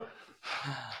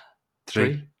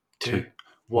Three, two,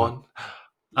 one.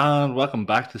 And welcome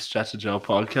back to Stretch the Gel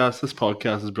Podcast. This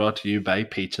podcast is brought to you by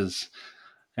Peaches.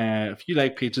 If you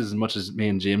like Peaches as much as me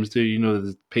and James do, you know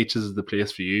that Peaches is the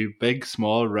place for you. Big,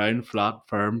 small, round, flat,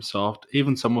 firm, soft,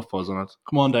 even some with fuzz on it.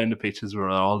 Come on down to Peaches. We're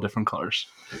all different colours.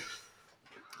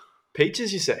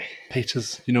 Peaches, you say?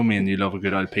 Peaches. You know me and you love a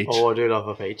good old peach. Oh, I do love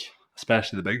a peach.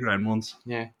 Especially the big round ones.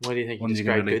 Yeah. Why do you think you Ones you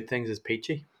describe can really- good things as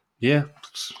peachy? Yeah.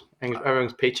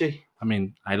 Everything's peachy. I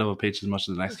mean, I love a peach as much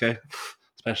as the next guy.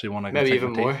 Especially one I can Maybe sink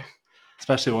even my more. teeth.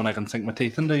 Especially one I can sink my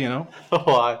teeth into, you know?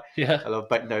 Oh, Yeah. I love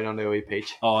biting down on the wee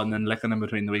peach. Oh, and then licking in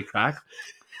between the wee crack.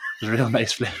 It's a real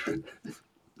nice flavour.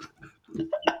 You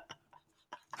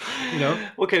know?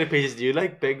 What kind of peaches do you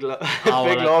like? Big well,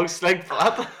 long, slick,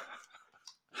 flat?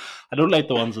 I don't like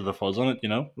the ones with the fuzz on it, you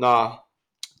know? Nah.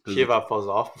 'Cause Shave that fuzz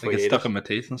off before Like you it's eat stuck it. in my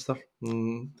teeth and stuff.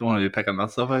 Mm, Don't want to be picking that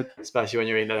stuff out. especially when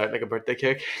you're eating it out like a birthday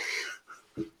cake.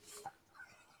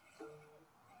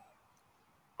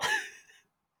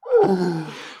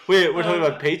 Wait, we're talking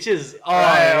about peaches. Oh,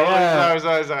 yeah.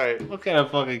 Sorry. What kind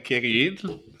of fucking cake are you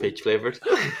eating? Peach flavoured.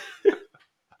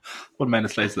 Wouldn't mind a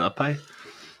slice of that pie.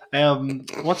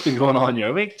 What's been going on in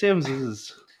your week, James? This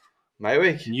is My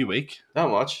week? a new week. Not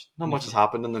much. Not much has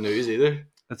happened in the news either.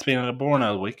 It's been a boring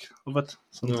old week of it.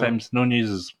 Sometimes no news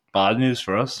is bad news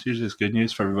for us. Usually it's good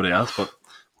news for everybody else, but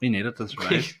we need it to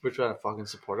survive. We're trying to fucking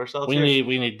support ourselves. we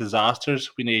here. need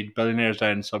disasters. We need billionaires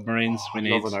down in submarines. We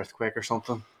need Love an earthquake or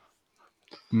something.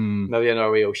 Maybe an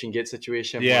Norway Ocean Gate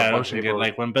situation. yeah, where a bunch ocean of get people-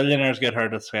 like when billionaires get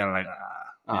hurt, it's kind of like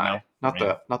you Aye,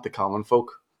 know, not the common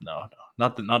folk. no,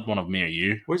 not one of me or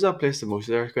you. Where's that place that most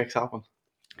of the earthquakes happen?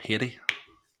 Haiti,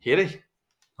 Haiti.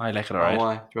 I like it Oh, alright.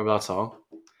 why? Do you remember that song?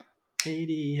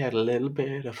 Haiti had a little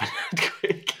bit of an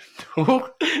earthquake.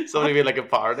 Somebody made like a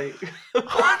party.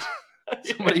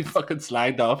 Somebody fucking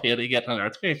slagged off Haiti getting an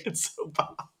earthquake. It's so bad.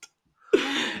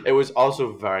 It was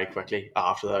also very quickly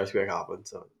after the earthquake happened.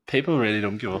 So People really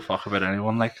don't give a fuck about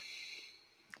anyone. Like,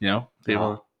 you know,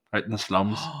 people out in the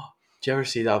slums. do you ever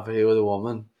see that video of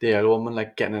the other woman,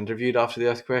 like getting interviewed after the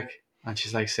earthquake, and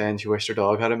she's like saying she wished her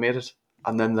dog had made it,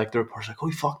 and then like the reporter's like, "Oh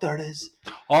fuck, there it is."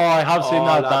 Oh, I have seen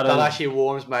that. That That is actually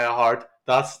warms my heart.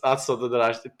 That's something that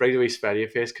actually brings a wee smile to your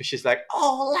face because she's like,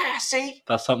 "Oh lassie."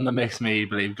 that's something that makes me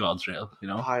believe God's real. You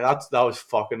know? Aye, that was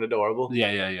fucking adorable.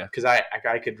 Yeah. Because I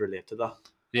could relate to that.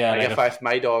 Yeah, Like like if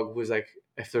my dog was like,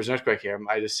 if there's an earthquake here,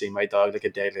 I just see my dog like a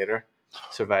day later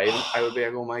survive, I would be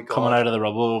like, "Oh my god." coming out of the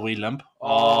rubble with a wee limp.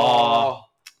 Oh,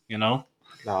 You know?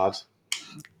 lad,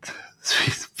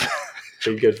 That's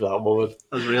be good for that moment.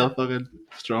 real fucking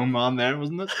strong man there,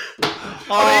 wasn't it?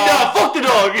 Oh, fuck the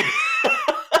dog.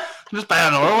 Just buy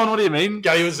another one, what do you mean?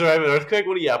 Guy would survive an earthquake.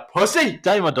 What are you, a pussy?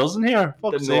 Dime a dozen here.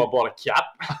 Fuck's Didn't know I bought a cat.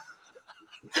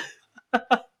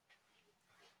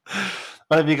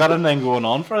 But have you got anything going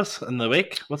on for us in the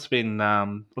week? What's been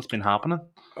happening?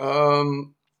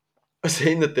 I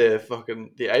seen that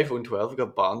the iPhone 12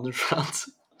 got banned in France.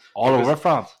 All over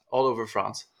France. All over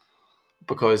France.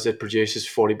 Because it produces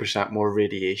 40% more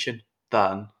radiation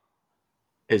than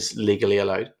is legally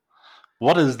allowed.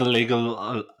 What is the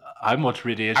legal? How much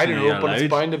radiation? I don't are you know, but it's allowed?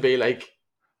 bound to be like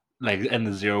In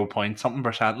the 0 point something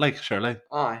percent, like surely.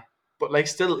 aye. But like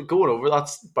still going over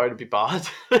that's bound to be bad.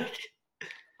 Like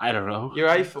I don't know. your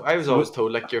iPhone, I was always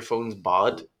told like your phone's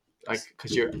bad. Like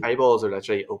because your eyeballs are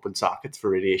literally open sockets for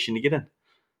radiation to get in.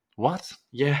 What?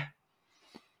 Yeah.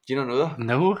 Do you not know that?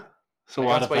 No. So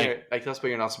Like, what that's if why that's why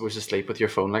you're not supposed to sleep with your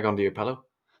phone like under your pillow.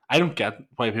 I don't get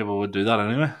why people would do that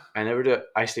anyway. I never do it.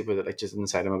 I sleep with it like just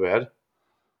inside of my bed.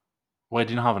 Why do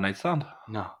you not have a nightstand?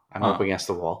 No, I'm Oh. up against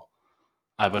the wall.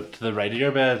 But to the right of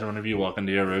your bed, whenever you walk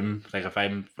into your room, like if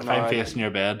I'm facing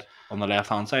your bed on the left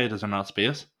hand side, is there not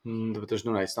space? But there's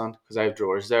no nightstand because I have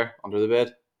drawers there under the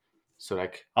bed. So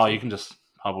like, Oh, you can just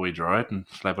pop a wee drawer out and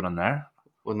slip it in there.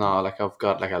 well, no, like I've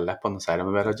got like a lip on the side of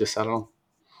my bed. I just sat on.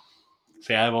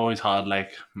 See, I've always had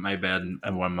like my bed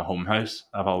in my home house.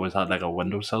 I've always had like a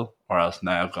windowsill, or else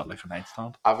now I've got like a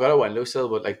nightstand. I've got a windowsill,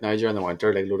 but like now during the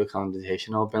winter, like load of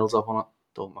condensation all builds up on it.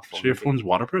 Don't want my phone. So your to be- phone's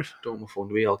waterproof. Don't want my phone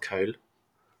to be all cold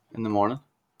in the morning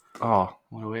Oh,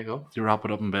 when I wake up. you wrap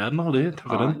it up in bed and all, do you?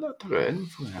 Tuck it in. Look, put it in.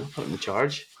 Fucking hell, put it in the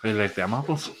charge. How do you like them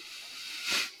apples?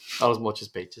 Not as much as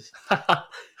peaches.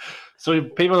 So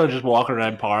people are just walking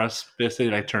around Paris,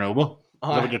 basically like Chernobyl. Is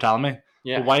that what you're telling me?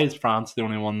 Yeah. But why is France the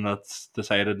only one that's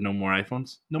decided no more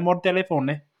iPhones? No more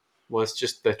telephone? Well, it's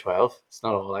just the 12. It's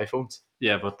not all iPhones.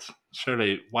 Yeah, but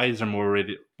surely, why is there more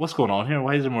radiation? What's going on here?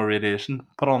 Why is there more radiation?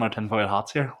 Put on our tinfoil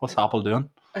hats here. What's Apple doing?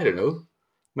 I don't know.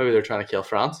 Maybe they're trying to kill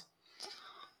France.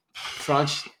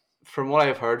 France, from what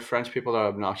I've heard, French people are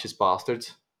obnoxious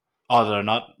bastards. Oh, they're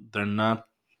not. They're not.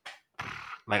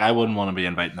 Like, I wouldn't want to be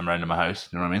inviting them around to my house.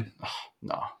 You know what I mean?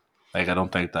 No. Like, I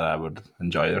don't think that I would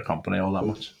enjoy their company all that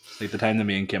much. Like, the time that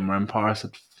me and Kim were in Paris,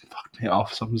 it fucked me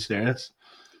off something serious.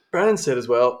 Brennan said as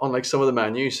well, on like some of the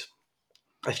menus,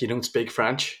 if you don't speak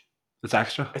French, It's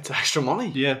extra. it's extra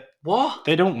money. Yeah. What?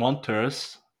 They don't want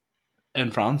tourists in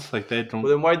France. Like, they don't.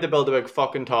 Well, then why'd they build a big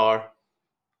fucking tower?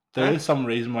 There is some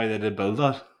reason why they did build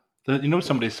that. You know,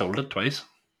 somebody sold it twice.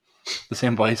 The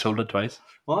same boy sold it twice.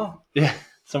 What? Yeah.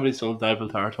 Somebody sold the Eiffel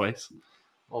Tower twice.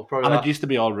 Well, And it used to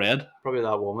be all red. probably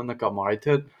that woman that got married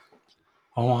to it.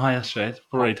 Oh, hi, that's right.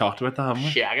 We've already talked about that, haven't we?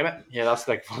 Shagging it. Yeah, that's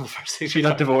like one of the first things She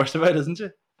got divorced about, isn't she?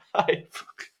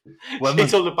 She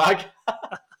sold it back.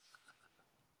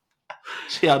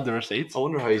 She had the receipts. I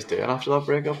wonder how he's doing after that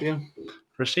breakup, Ian.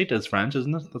 Receipt is French,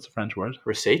 isn't it? That's a French word.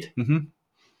 Receipt? Mm-hmm.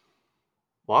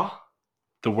 What?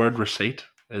 The word receipt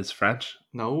is French.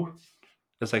 No.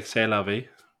 It's like c'est la vie.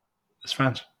 It's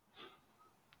French.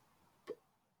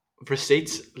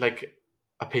 Receipts, like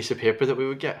a piece of paper that we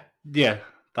would get. Yeah,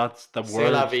 that's the C'est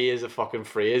word. la vie is a fucking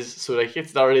phrase, so like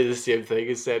it's not really the same thing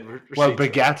as saying receipts. Well,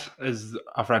 baguette is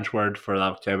a French word for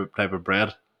that type of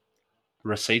bread.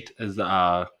 Receipt is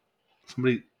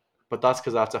somebody But that's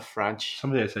because that's a French.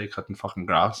 I say cutting fucking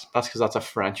grass. That's because that's a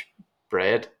French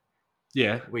bread.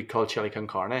 Yeah, We call chili con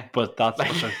carne. but that's Like,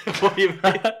 what what do you mean?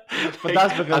 but Like,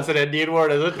 that's because that's an Indian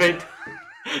word, isn't it, mate?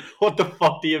 What the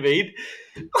fuck do you mean?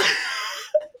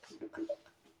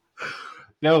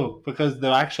 no, because the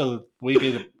actual wee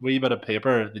bit of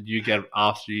paper that you get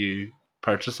after you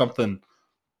purchase something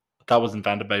that was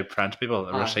invented by French people.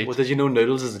 A receipt. Well, did you know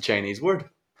noodles is a Chinese word?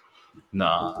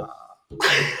 Nah,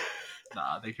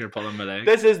 I think you're pulling my leg.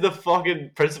 This is the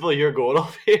fucking principle you're going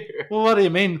off here. Well, what do you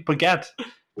mean? Baguette.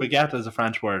 Baguette is a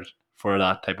French word for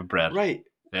that type of bread. Right.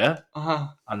 Yeah. Uh-huh.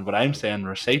 And what I'm saying,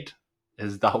 receipt,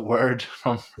 is that word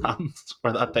from France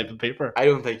for that type of paper.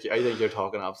 I think you're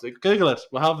talking absolute. Google it.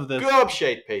 We'll have this. Go up,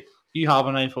 shite, Pete. You have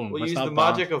an iPhone. We'll It's use not the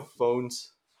banned. magic of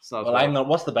phones. It's not. Well, I'm not.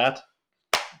 What's the bet?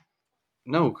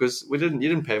 No, because we didn't. You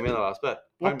didn't pay me on the last bet.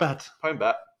 What bet? Pound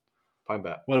bet. Pound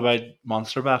bet. What about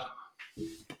Monster Bet?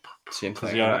 Same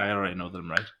Because thing. I already know that I'm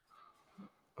right.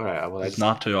 All right. Well, It's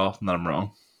not too often that I'm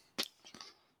wrong.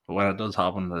 But when it does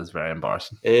happen, it is very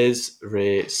embarrassing. Is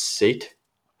receipt.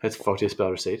 How the fuck do you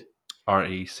spell receipt?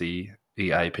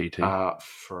 RECEIPT.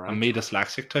 French. I'm me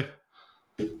dyslexic too.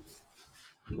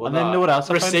 Well, and then you know what else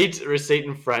I found? Receipt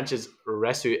in French is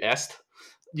reçu est.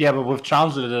 Yeah, but we've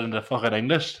translated it into fucking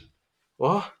English.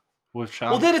 What? We've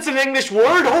Well, translated. then it's an English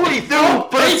word. Holy no!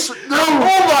 but it's Oh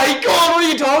my god! What are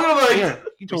you talking about? Here,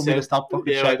 you told me to stop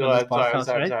fucking Yeah, shouting I know, on this I'm podcast,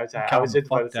 sorry, right? sorry. I Calm was the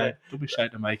just about fuck to say. down. Don't be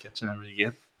shouting in my kitchen every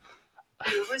again.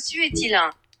 Le reçu est-il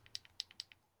un?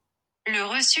 Le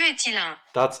reçu est-il un?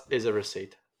 That is a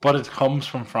receipt. But it comes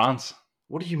from France.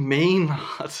 What do you mean,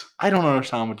 lad? I don't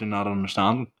understand what you're not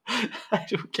understanding. I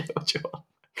don't get what you want.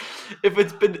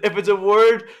 If it's a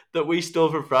word that we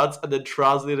stole from France and then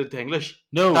translated to English,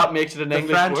 No, that makes it an the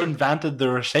English French word. invented the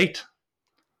receipt.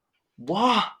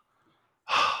 What?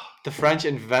 The French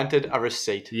invented a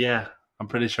receipt. Yeah, I'm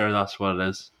pretty sure that's what it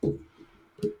is.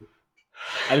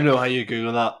 I don't know how you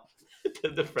Google that.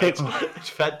 The French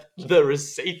invented the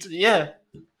receipt. Yeah,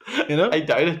 you know, I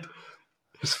doubt it.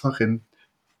 it's fucking.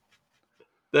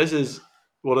 This is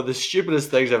one of the stupidest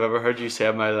things I've ever heard you say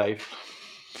in my life.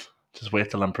 Just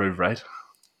wait till I'm proved right.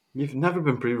 You've never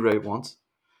been proved right once.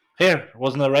 Here,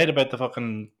 wasn't I right about the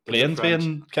fucking planes French.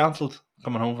 being cancelled?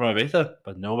 Coming home from Ibiza,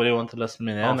 but nobody wanted to listen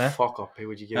to me then. Oh, eh? fuck up, Pete,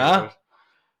 would you give Huh? it?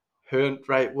 Who?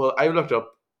 Right, well, I looked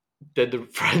up, did the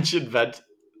French invent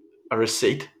a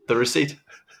receipt? The receipt?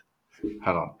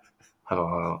 Hold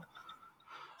on.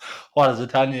 What is it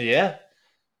telling you? Yeah.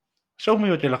 Show me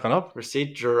what you're looking up.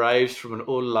 Receipt derives from an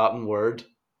old Latin word,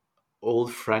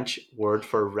 old French word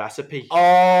for recipe.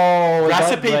 Oh,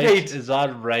 Recipe, Pete. Is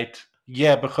that right?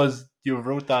 Yeah, because you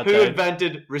wrote that Who down.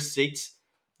 invented receipts?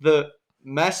 The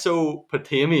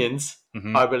Mesopotamians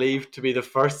Mhm. are believed to be the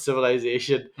first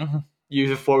civilization Mhm.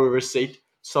 use a form of receipt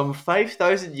some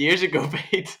 5,000 years ago,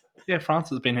 Pete. Yeah, France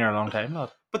has been here a long time,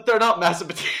 lad. But they're not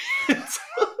Mesopotamians.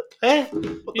 Eh?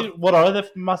 What are the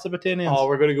Mesopotamians? Oh,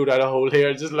 we're going to go down a hole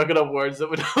here just looking up words that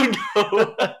we don't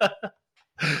know.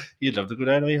 You'd love to go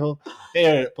down a wee hole.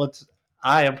 Here, but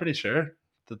I am pretty sure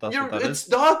that's what that It's is.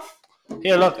 not.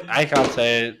 Here, look, I can't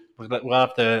say. We'll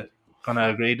have to gonna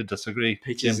agree to disagree.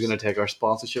 Peaches is going to take our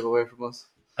sponsorship away from us.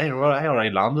 I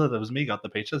already landed. It was me got the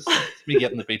peaches. It's me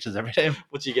getting the peaches every time.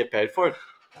 What you get paid for it?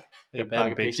 Yeah,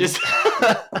 Bag of peaches.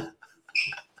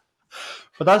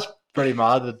 But that's pretty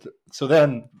mad. So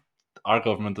then our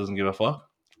government doesn't give a fuck.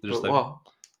 They're just But like, what?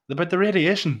 about the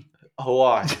radiation.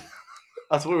 Hawaii.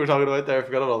 That's what we were talking about there. I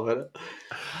forgot all about it.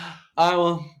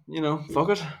 Well, fuck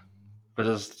it. But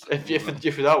just, If you're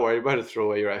that worried about it, throw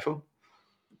away your iPhone.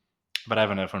 but I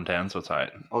have an iPhone 10, so it's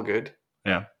alright. All good.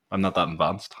 Yeah, I'm not that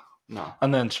advanced. No.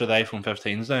 And then sure, the iPhone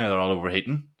 15s now, they're all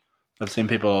overheating. I've seen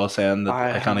people all saying that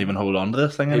I can't even hold on to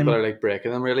this thing People anymore. are like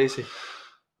breaking them real easy.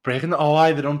 Breaking the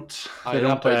aye, they don't. I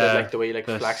don't did like the way like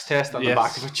this- flex test and the yes.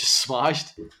 back of it just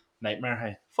smashed. Nightmare,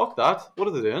 hey. Fuck that. What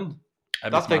are they doing? I'd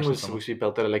be That thing smashing was someone. supposed to be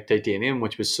built out of like titanium,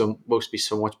 which was supposed to be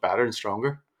so much better and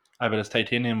stronger. I bet it's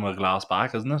titanium with glass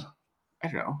back, isn't it? I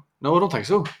don't know. No, I don't think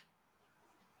so.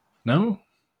 No.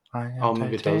 I am Oh,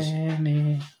 maybe it does.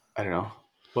 titanium. I don't know.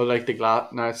 Well, like the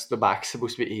glass now, it's the back's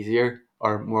supposed to be easier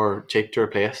or more cheap to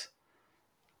replace.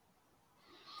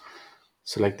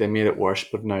 So like they made it worse,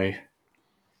 but now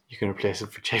you can replace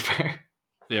it for cheaper.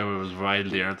 Yeah, it was wild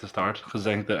there at the start because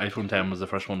I think the iPhone 10 was the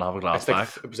first one to have a glass It's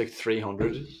like back. it was like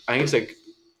 300. I think it's like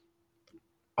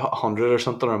 100 or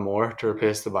something or more to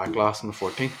replace the back glass in the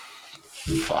 14.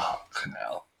 Fucking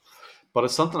hell. But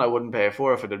it's something I wouldn't pay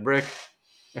for if it did break.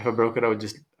 If I broke it,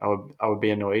 I would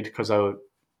be annoyed because I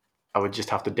would just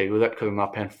have to deal with it because I'm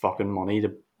not paying fucking money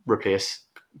to replace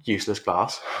useless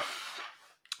glass.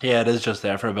 Yeah, it is just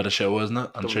there for a bit of show, isn't it?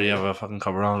 I'm sure you have a fucking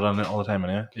cover on it all the time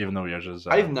anyway, even though yours is...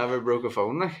 I've never broke a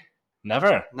phone, like.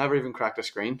 Never? Never even cracked a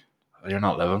screen. You're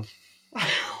not living.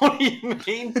 What do you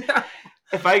mean?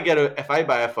 If I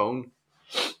buy a phone,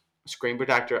 screen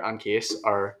protector and case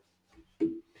are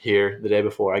here the day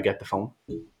before I get the phone.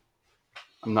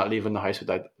 I'm not leaving the house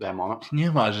without them on it. Can you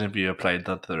imagine if you applied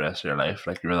that to the rest of your life?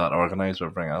 Like you were that organised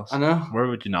with everything else? I know. Where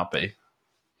would you not be?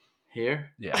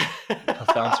 Here? Yeah.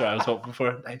 That's the answer I was hoping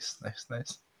for. Nice.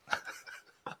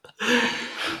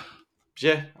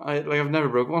 Yeah, I've never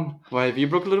broke one. Why have you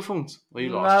broke a lot of phones? Well,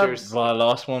 you lost yours. Well, I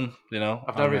lost one,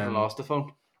 I've never even lost a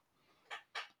phone.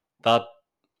 I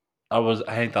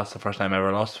think that's the first time I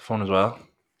ever lost a phone as well.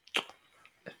 I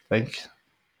think.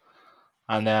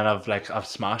 And then I've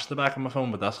smashed the back of my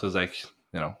phone, but that's because I've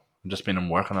just been in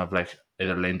work and I've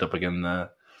either leaned up against the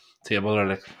table or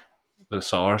with a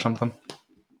saw or something.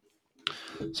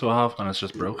 So I have, and it's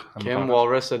just broke. Kim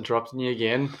Walrus interrupting you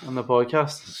again on the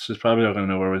podcast. She's probably not going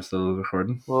to know where we're still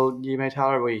recording. Well, you may tell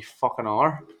her we fucking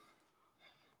are.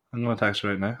 I'm going to text her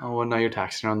right now. Oh, well, now you're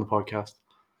texting her on the podcast.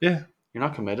 Yeah. You're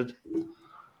not committed.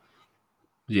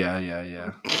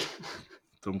 Yeah.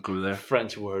 Don't go there.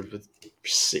 French word with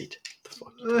receipt. The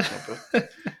fuck?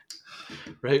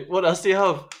 Right, what else do you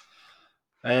have?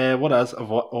 What else?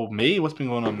 Me? What's been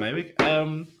going on my week?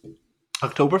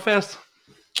 Oktoberfest.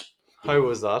 How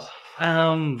was that?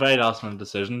 Very last minute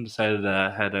decision. Decided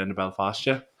to head down to Belfast.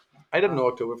 Yeah. I didn't know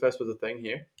Oktoberfest was a thing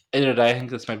here. Either did I think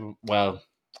this might be,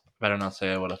 better not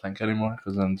say what I think anymore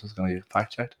because I'm just going to get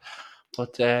fact checked.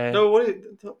 But no,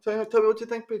 tell me what you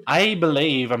think, Pete.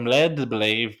 I'm led to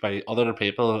believe by other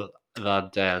people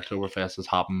that Oktoberfest has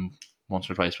happened once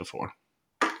or twice before.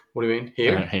 What do you mean?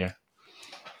 Here? Here.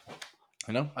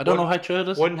 I know. I don't know how true it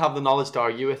is. Wouldn't have the knowledge to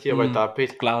argue with you about that,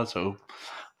 Pete. Glad so.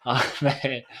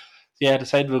 Yeah, I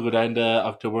decided we'll go down to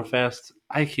Oktoberfest.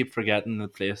 I keep forgetting the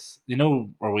place. You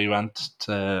know where we went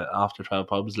to after 12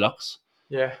 pubs, Lux?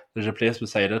 Yeah. There's a place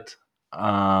beside it,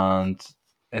 and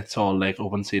it's all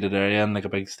open seated area and a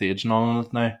big stage and all on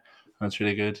it now. And it's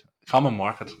really good. Common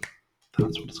Market.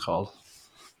 That's what it's called.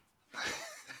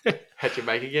 Hit your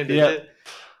mic again, did Yeah. you?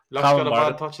 Lux got a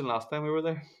bad touching last time we were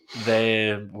there.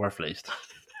 They were fleeced.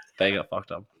 They got fucked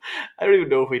up. I don't even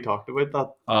know if we talked about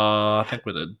that. I think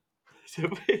we did.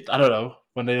 I don't know.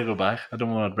 When they go back, I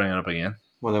don't want to bring it up again.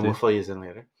 Well, then we'll fill you in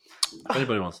later. If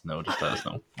anybody wants to know, just let us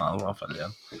know. I'll fill you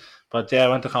in. But yeah, I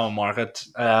went to Common Market.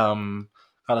 Got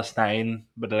a stein,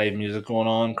 bit of live music going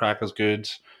on. Crack is good.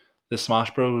 The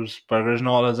Smash Bros burgers and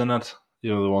all is in it.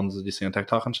 You know, the ones that you see on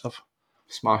TikTok and stuff.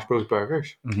 Smash Bros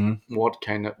burgers? Mm-hmm.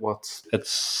 What's...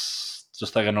 It's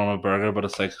just like a normal burger, but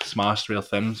it's smashed real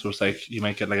thin. So it's you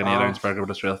might get an 8-ounce burger,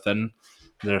 but it's real thin.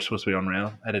 They're supposed to be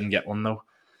unreal. I didn't get one though.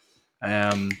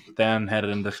 Then headed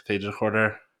into Cathedral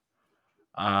Quarter,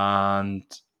 and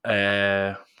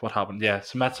what happened? Yeah,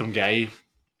 so met some guy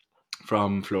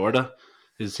from Florida.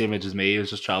 He's the same age as me. He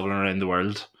was just traveling around the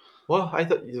world. Well, I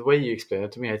thought the way you explained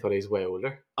it to me, I thought he was way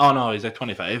older. Oh no, he's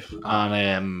 25,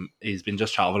 and he's been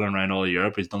just traveling around all of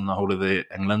Europe. He's done the whole of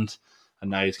England,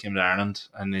 and now he's came to Ireland,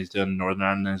 and he's doing Northern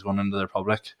Ireland, and he's going into the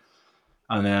Republic,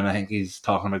 and then I think he's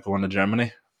talking about going to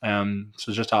Germany.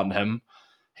 So it just happened to him.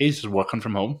 He's just working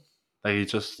from home. He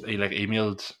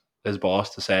emailed his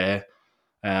boss to say,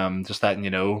 just letting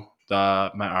you know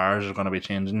that my hours are going to be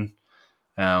changing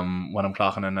when I'm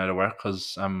clocking in and out of work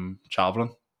because I'm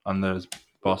traveling, and the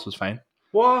boss was fine.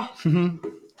 What?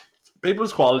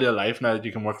 People's quality of life now that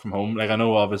you can work from home. I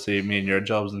know obviously me and your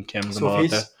jobs and Kim's and So all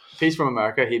that. if he's from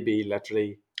America, he'd be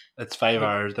literally. It's 5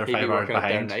 hours. They're He'd be 5 hours working at their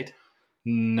behind. night.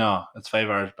 No, it's 5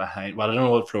 hours behind. Well, I don't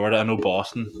know what Florida. I know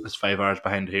Boston is 5 hours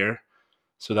behind here.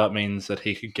 So that means that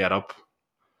he could get up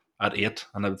at 8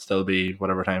 and it would still be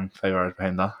whatever time, 5 hours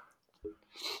behind that.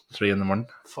 3 in the morning.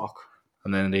 Fuck.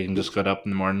 And then he can just get up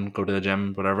in the morning, go to the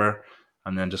gym, whatever,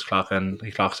 and then just clock in.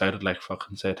 He clocks out at like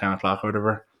fucking say 10 o'clock or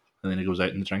whatever, and then he goes out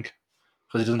in the drink.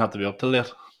 Because he doesn't have to be up till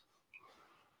late.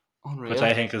 Unreal. Which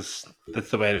I think that's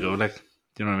the way to go. Like,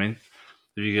 do you know what I mean?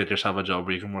 If you get yourself a job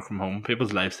where you can work from home,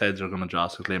 people's lifestyles are going to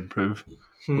drastically improve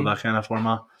with that kind of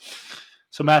format.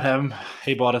 So met him.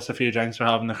 He bought us a few drinks for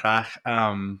having the crack.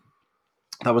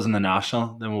 That was in the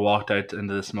National. Then we walked out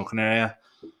into the smoking area.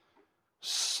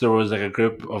 So there was like a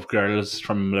group of girls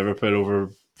from Liverpool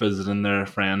over visiting their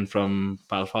friend from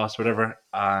Belfast or whatever,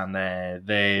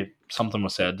 and something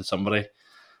was said to somebody,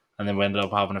 and then we ended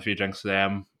up having a few drinks with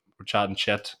them. We're chatting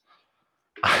shit.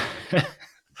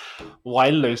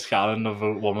 Wild loose cannon of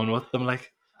a woman with them,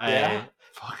 like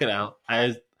fucking hell.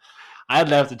 I had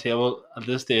left the table at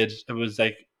this stage. It was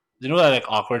like, you know, that like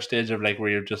awkward stage of like where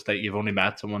you're just like you've only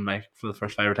met someone like for the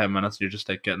first 5 or 10 minutes. You're just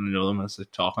like getting to know them and it's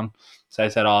like talking. So I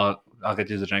said, "Oh, I'll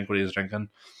get you a drink." What he was drinking.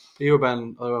 You were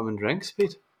buying other women drinks,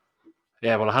 Pete?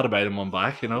 Yeah, well, I had to buy them one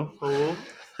back, you know. Oh.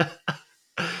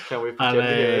 Can't wait for Jim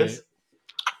to hear this.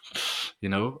 You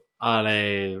know, and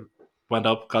I went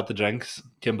up, got the drinks,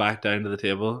 came back down to the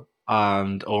table,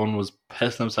 and Owen was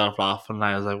pissing himself laughing. And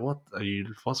I was like,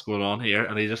 what's going on here?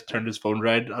 And he just turned his phone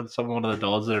around, and one of the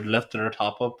dolls that had lifted her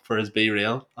top up for his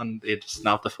B-reel, and he just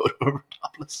snapped the photo of her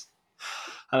topless.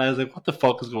 And I was like, what the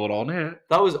fuck is going on here?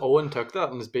 That was Owen took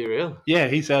that in his B-reel. Yeah,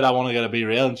 he said, I want to get a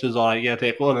B-reel, and she was all like, yeah,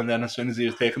 take one. And then as soon as he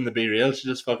was taking the B-reel, she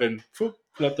just fucking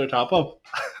flipped her top up.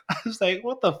 I was like,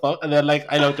 what the fuck? And then like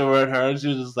I looked over at her, and she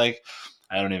was just like,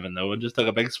 I don't even know, and just took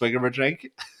a big swig of her drink.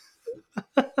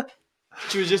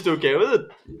 She was just okay with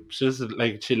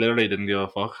it. She literally didn't give a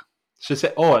fuck. She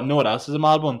said, "Oh, no, what else is a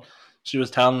mad one?" She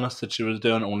was telling us that she was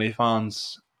doing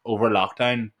OnlyFans over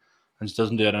lockdown, and she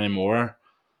doesn't do it anymore.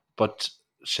 But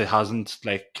she hasn't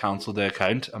like cancelled the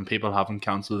account, and people haven't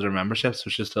cancelled their membership, so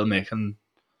she's still making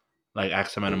like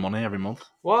X amount of money every month.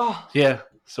 What? Yeah.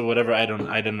 So whatever. I don't.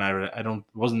 It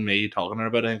wasn't me talking to her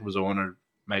about it. I think it was Owen or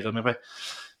Michael maybe.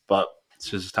 But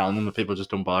she's just telling them that people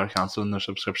just don't bother cancelling their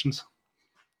subscriptions.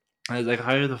 And I was like,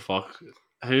 how the fuck?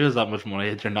 Who has that much money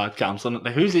that you're not cancelling it?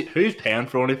 Like, who's paying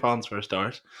for OnlyFans for a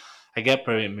start? I get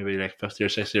maybe like 50 or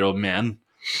 60-year-old men,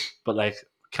 but like,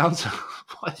 cancel.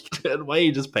 What are you doing? Why are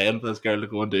you just paying for this girl to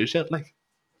go and do shit? Like,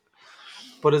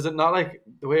 but is it not like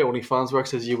the way OnlyFans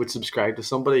works? Is you would subscribe to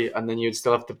somebody and then you'd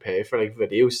still have to pay for like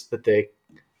videos that they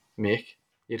make?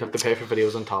 You'd have to pay for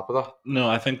videos on top of that. No,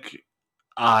 I think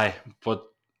but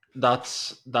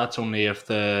that's only if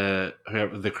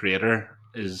the creator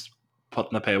is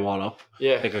putting the paywall up.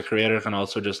 Yeah. Like a creator can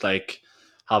also just like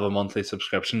have a monthly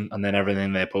subscription and then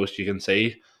everything they post you can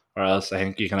see. Or else I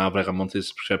think you can have like a monthly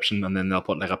subscription and then they'll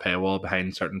put like a paywall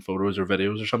behind certain photos or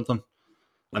videos or something.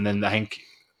 And then I think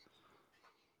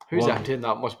who's emptying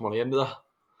that much money into that?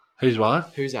 Who's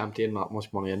what? Who's emptying that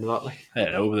much money into that? Like, I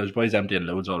don't know, but there's boys emptying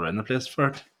loads all around the place for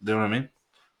it. Do you know what I mean?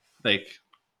 Like,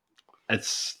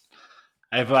 it's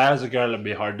if I was a girl, it'd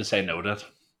be hard to say no to it.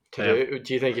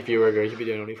 Do you think if you were a girl, you'd be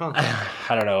doing OnlyFans?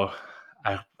 I don't know.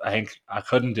 I think I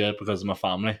couldn't do it because of my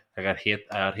family. Like I'd hate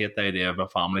the idea of my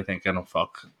family thinking, "Oh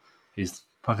fuck, he's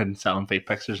fucking selling feet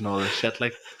pictures and all this shit."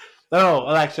 Like, no,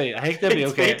 well, actually, I think they'd be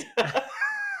okay.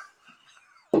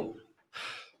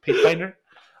 Pete Finder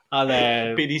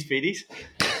and Peedies.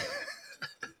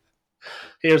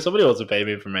 Here, somebody wants to pay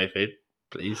me for my feet,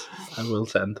 please. I will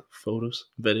send photos,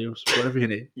 videos, whatever you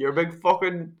need. Your big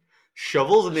fucking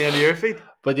shovels in the end of your feet.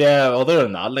 But yeah, other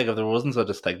than that, like if there wasn't such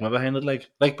a stigma behind it,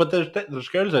 like but there's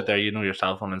girls out there, you know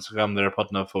yourself on Instagram, they're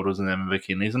putting up photos in them in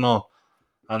bikinis and all,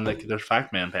 and like there's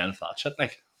fact men paying for that shit.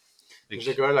 Like there's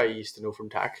a girl I used to know from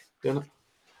TAC doing it.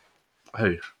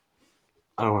 Who?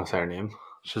 I don't want to say her name.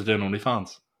 She's doing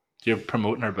OnlyFans. You're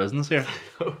promoting her business here.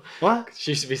 What?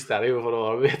 She used to be steady with a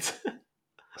lot of it.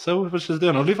 So, but she's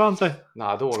doing OnlyFans, eh? No,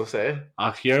 I don't want to say.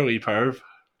 Ah, you're a wee perv.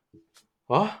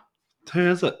 What? Who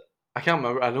is it? I can't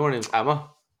remember. I know her name's Emma.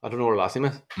 I don't know what her last name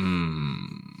is.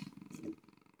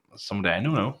 Somebody I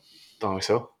know. No. Don't think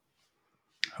so.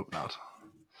 Hope not.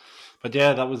 But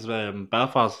yeah, that was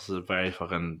Belfast is a very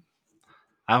fucking.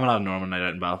 I haven't had a normal night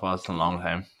out in Belfast in a long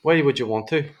time. Why would you want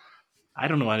to? I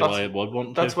don't know why I would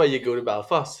want to. That's why you go to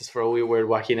Belfast. It's for a wee weird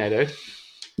wacky night out.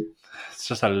 It's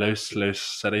just a loose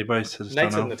city, boys.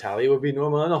 Nights in the tally would be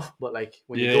normal enough, but like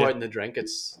when you go out in the drink,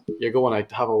 you're going out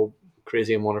to have a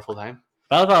crazy and wonderful time.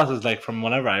 Belfast is like from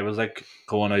whenever I was like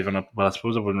going even up. Well, I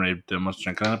suppose I wouldn't really do much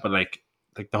drinking in it, but like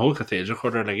like the whole Cathedral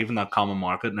Quarter, like even that common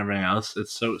market and everything else,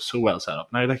 it's so well set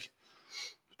up now. Like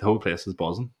the whole place is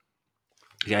buzzing.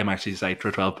 Yeah, I'm actually psyched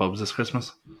for 12 pubs this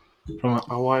Christmas. From it.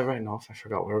 Oh, why right enough? I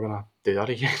forgot we were gonna do that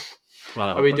again. Well,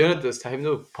 I Are we hope doing it this time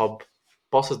though?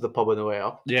 Bus is the pub on the way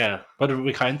up. Yeah, but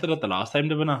we counted it the last time,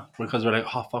 did we not? Because we're like,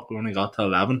 oh fuck, we only got to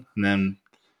 11, and then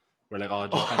we're like, oh,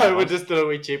 just count the I would bus. just do a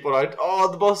wee cheap one out. Oh,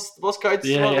 the bus counts.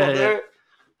 Yeah, Well, yeah, up yeah. there.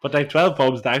 But like 12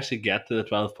 pubs to actually get to the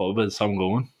 12th pub is some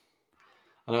going.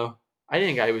 I know. I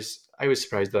think I was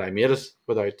surprised that I made it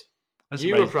without. That's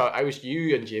You were proud. I was.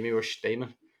 You and Jamie were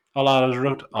steaming. a lot of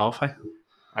wrote off.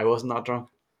 I wasn't that drunk,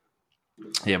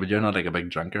 Yeah, but you're not like a big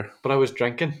drinker. but I was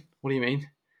drinking. What do you mean?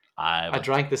 I But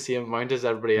drank the same amount as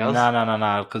everybody else.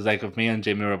 no. Because like if me and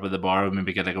Jamie were up at the bar, we'd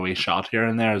maybe get like a wee shot here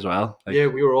and there as well. Like, Yeah,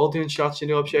 we were all doing shots.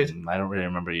 Up shit. I don't really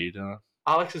remember you doing it.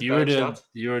 Alex is You were better doing. shots.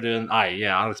 You were doing. Aye,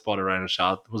 yeah. Alex bought a round of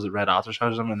shot. Was it red after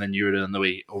shot or something? And then you were doing the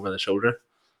wee over the shoulder.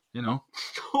 You know.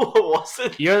 What was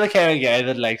it? You're the kind of guy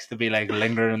that likes to be like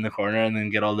lingering in the corner and then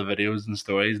get all the videos and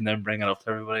stories and then bring it up to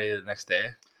everybody the next day.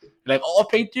 You're like, oh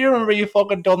Pete, do you remember you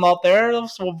fucking done that there? That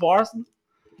was so embarrassing.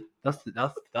 That's the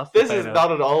This kind is of,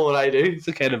 not at all what I do. it's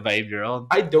the kind of vibe you're on.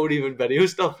 I don't even video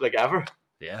stuff like ever.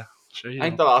 Yeah, sure you I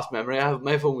think don't. the last memory I have,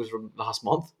 my phone was from last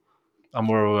month. And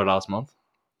where we were last month.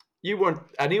 You weren't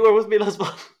anywhere with me last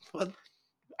month. What?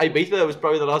 Ibiza, that was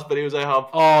probably the last videos I have.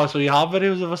 Oh, so you have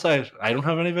videos of us out? I don't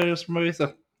have any videos from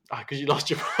Ibiza. Because you lost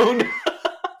your phone.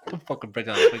 Don't fucking bring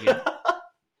that up again.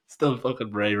 Still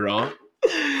fucking very raw.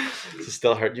 It's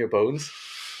still hurting your bones.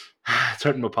 It's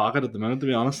hurting my pocket at the minute, to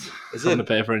be honest. Is Having it? to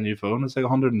pay for a new phone. It's like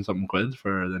 100 and something quid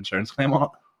for the insurance claim on it.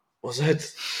 Was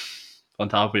it? On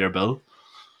top of your bill.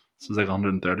 So it's like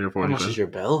 130 or How 40 much quid. is your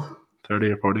bill?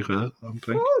 30 or 40 quid, I think.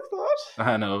 that?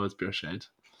 I know, it's pure shit.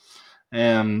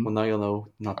 Well, now you'll know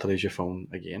not to lose your phone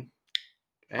again.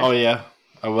 Oh yeah,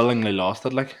 I willingly lost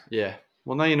it, like. Yeah.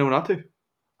 Well, now you know not to.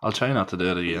 I'll try not to do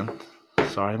it again.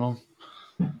 Sorry, Mum.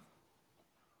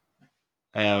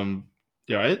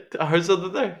 You alright? I heard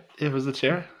something there. It was the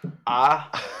chair.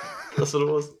 That's what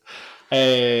it was.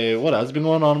 Hey, what else has been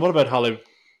going on? What about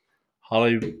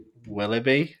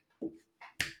hollywilly-boobies?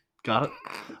 Got it?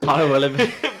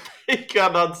 Hollywilly-boobies. You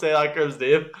cannot say that girl's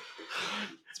name.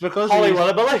 It's because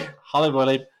Hollywilly-Billy.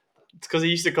 Hollywilly. It's because he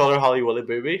used to call her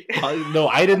Hollywilly-boobie. No,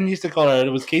 I didn't used to call her. It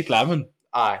was Keith Lemon.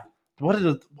 Aye. What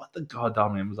the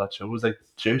goddamn name was that show? It was like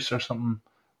Juice or something.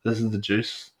 This is the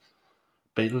Juice.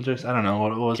 Beetlejuice. I don't know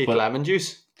what it was. Keith but Lemon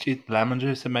Juice. Keith Lemon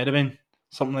Juice. It might have been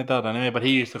something like that. Anyway, but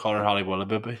he used to call her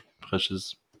Hollywilly-boobie because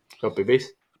she's Got boobies.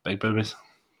 big boobies.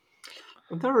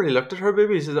 I've never really looked at her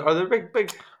boobies. Are they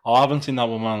big? Oh, I haven't seen that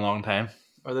woman in a long time.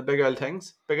 Are they big old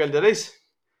things? Big old ditties?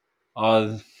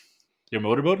 Your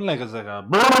motorboating like it's like a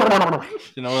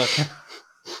you know, like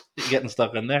you're getting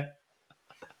stuck in there.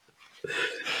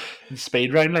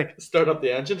 Speed round like. Start up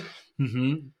the engine.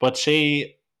 But she's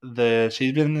been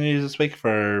in the news this week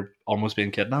for almost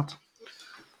being kidnapped,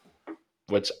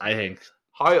 which I think.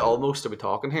 How almost are we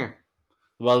talking here?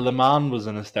 Well, the man was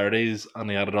in his 30s and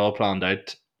he had it all planned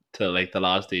out to like the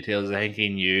last details. I think he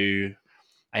knew.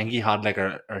 I think he had like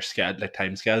a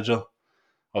time schedule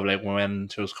of like when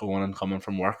she was going and coming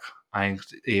from work. I think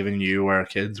he even knew where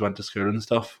kids went to school and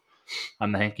stuff.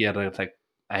 And I think he had I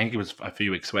think he was a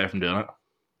few weeks away from doing it.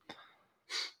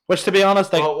 Which, to be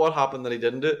honest, like What happened that he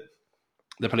didn't do it?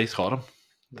 the police caught him.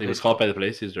 He was caught by the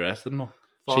police. He was arrested. No,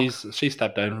 she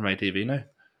stepped down from ITV now.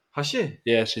 Has she?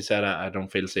 Yeah, she said I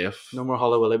don't feel safe. No more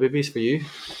Hollywilly-boobies for you.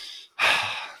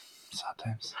 Sad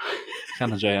times.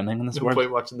 Can't enjoy anything in this No world.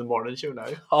 point watching the morning show now.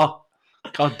 Oh,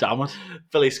 god damn it.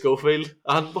 Billy Schofield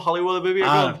and Hollywilly-boobie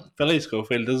are gone. Billy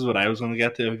Schofield, this is what I was going to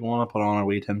get to. If you want to put on our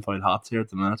wee tinfoil hats here at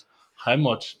the minute, how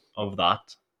much of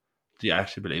that do you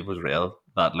actually believe was real?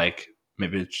 That like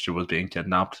maybe she was being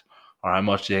kidnapped, or how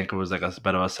much do you think it was like a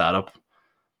bit of a setup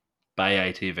by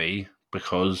ITV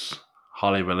because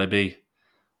Holly Willoughby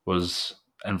was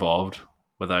involved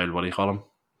with old, what do you call him?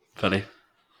 Philly.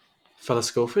 Phyllis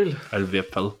Schofield. Old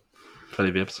vape Phil.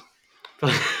 Philly vapes.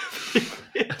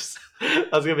 Yes.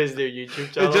 That's gonna be his new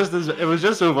YouTube channel. It was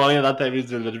just so funny at that time he was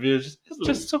doing the interview. It's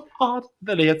just so odd.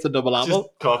 Then he hits a double Just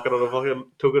apple. talking on a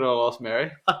fucking token on a Lost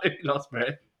Mary. He lost me.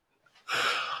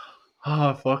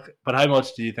 Oh fuck! But how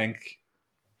much do you think?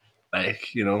 Like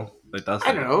that's.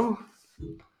 I don't know.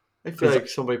 I feel like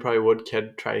somebody probably would try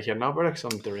to kidnap her, like some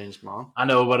deranged man. I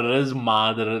know, but it is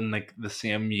mad that in like the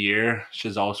same year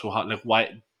she's also had like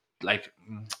why, like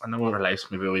I know her life's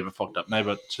maybe a wee bit fucked up now,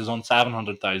 but she's on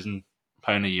 £700,000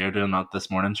 a year doing that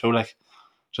this morning show. Like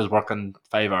she's working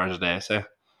 5 hours a day, say,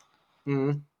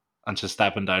 Mm-hmm. and she's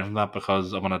stepping down from that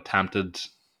because of an attempted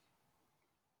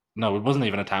No, it wasn't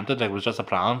even attempted. Like, it was just a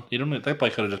plan. You don't. That boy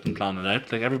could have just been planning it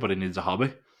out. Like, everybody needs a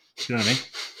hobby. You know what I mean?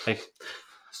 Like,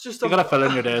 It's just you gotta fill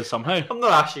in your days somehow. I'm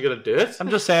not actually gonna do it. I'm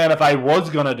just saying, if I was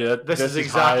gonna do it, This is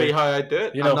exactly how I do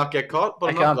it. you I'll know, not get caught, but I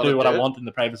I'm not can't gonna do what I it. want in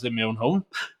the privacy of my own home.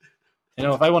 You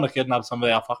know, if I want to kidnap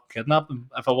somebody, I'll fucking kidnap them.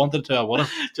 If I wanted to, I would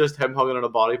have. Just him hugging on a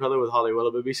body pillow with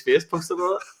hollywilly-boobies face posted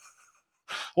on it.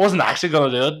 I wasn't actually gonna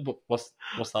do it, but what's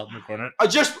that in the corner?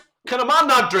 Can a man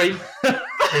not dream?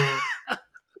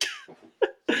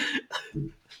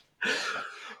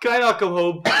 Can I not come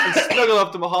home and snuggle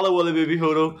up to my hollywilly-boobie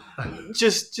photo?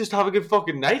 Just have a good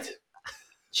fucking night.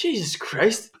 Jesus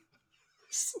Christ.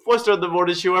 Watch her on the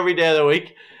morning show every day of the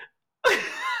week.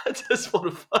 I just want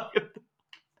to fucking...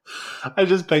 I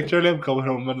just pictured him coming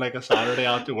home on like a Saturday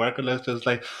after work and it's just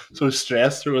like so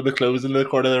stressed throwing the clothes in the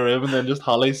corner of the room and then just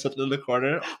Holly sitting in the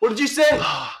corner. What did you say?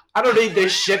 I don't need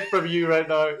this shit from you right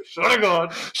now. Swear to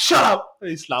God. Shut up!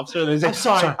 And he slaps her and he's like,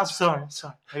 I'm sorry.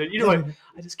 You know what?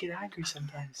 I just get angry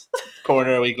sometimes.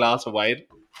 Corner a wee glass of wine.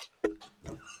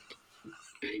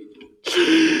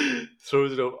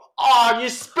 Throws it over. Oh, you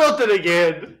spilt it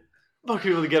again. Fuck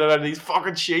people to get it out of these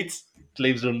fucking sheets.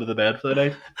 Leaves it under the bed for the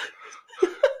night.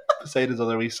 Beside his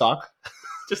other wee sock.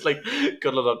 Just like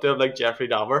cuddling up to him like Jeffrey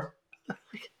Dahmer. I'm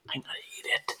gonna eat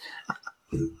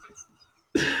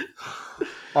it.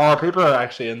 Oh, people are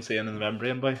actually insane in the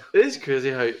membrane, boy. It is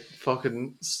crazy how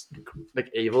fucking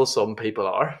like evil some people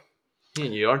are. Me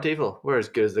and you aren't evil. We're as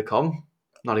good as they come.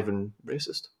 Not even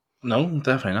racist. No,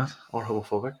 definitely not. Or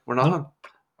homophobic. We're not. No.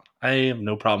 I have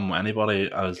no problem with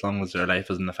anybody as long as their life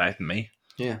isn't affecting me.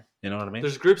 Yeah. You know what I mean?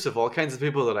 There's groups of all kinds of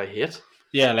people that I hate.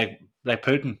 Yeah, like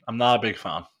Putin. I'm not a big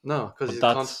fan. No, because he's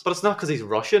but it's not because he's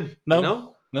Russian. No. You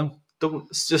know? No.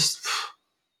 It's just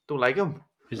don't like him.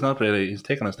 He's not really. He's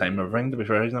taking his time with everything. To be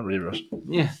fair, he's not really Russian.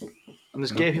 Yeah. And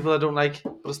there's gay people I don't like,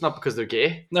 but it's not because they're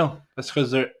gay. No, it's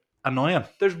because they're annoying.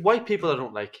 There's white people I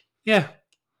don't like. Yeah,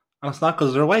 and it's not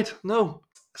because they're white. No,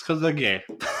 it's because they're gay.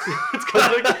 It's because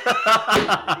they're gay.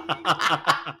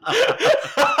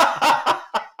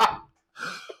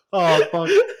 Oh fuck!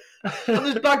 And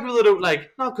there's black people I don't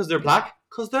like, not because they're black,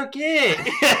 because they're gay.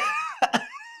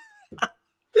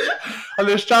 And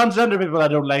there's transgender people I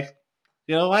don't like.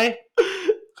 You know why?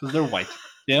 Because they're white.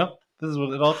 You know, this is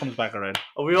what it all comes back around.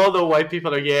 And we all know white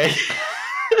people are gay.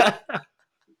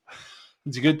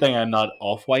 It's a good thing I'm not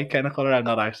off-white kind of color. I'm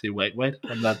not actually white.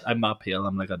 I'm not pale.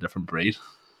 I'm like a different breed.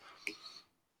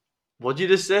 What'd you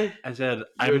just say? I said You're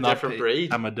I'm a not different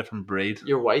breed. I'm a different breed.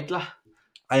 You're white, lah.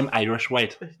 I'm Irish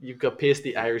white. You've got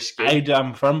pasty Irish skin.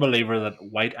 I'm a firm believer that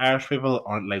white Irish people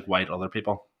aren't like white other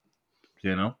people.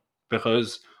 You know?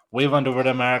 Because we went over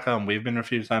to America and we've been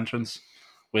refused entrance.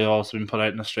 We've also been put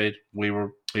out in the street. We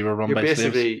were run You're by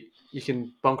basically, slaves. you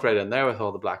can bunk right in there with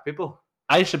all the black people.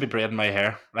 I should be braiding my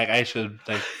hair.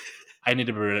 I need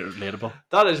to be relatable.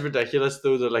 That is ridiculous,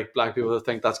 though, that like black people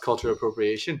think that's cultural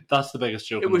appropriation. That's the biggest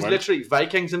joke It in was the world. literally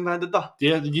Vikings invented that.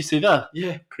 Yeah, did you see that?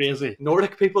 Yeah. Crazy.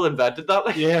 Nordic people invented that.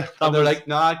 Like. Yeah. And they're like,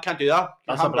 nah, I can't do that.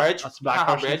 That's Can't a black- bridge. that's a black Can't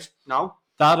have person. bridge. No.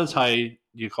 That is how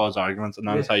you cause arguments, and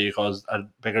that is how you cause a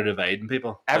bigger divide in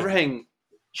people. Everything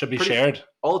should be shared.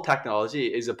 All technology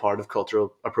is a part of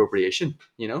cultural appropriation,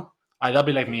 you know? That'd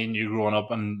be like me and you growing up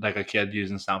and like a kid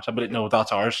using Snapchat, but no,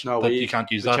 that's ours. No, you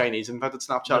can't use the that. Chinese invented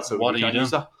Snapchat, so what we are you can't doing?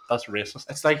 use that. That's racist.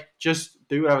 It's like, just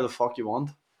do whatever the fuck you want.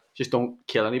 Just don't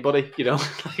kill anybody, you know?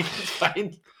 Like, it's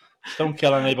fine. Don't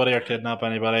kill anybody or kidnap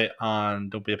anybody, and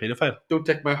don't be a paedophile. Don't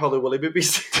take my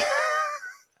hollywilly-boobies.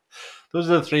 Those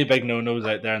are the 3 big no-nos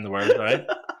out there in the world, right?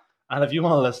 And if you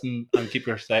want to listen and keep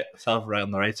yourself right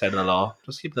on the right side of the law,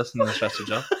 just keep listening to the Stress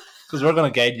Job. Because we're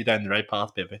going to guide you down the right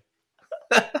path, baby.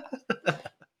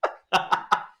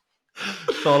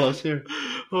 It's all us here.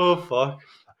 Oh, fuck.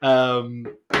 And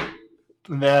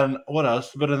then, what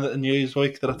else? But in the news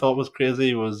week that I thought was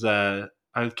crazy was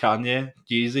Kanye,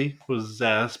 Yeezy, was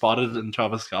spotted in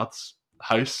Travis Scott's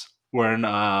house wearing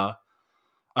a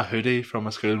hoodie from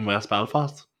a school in West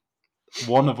Belfast.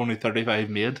 One of only 35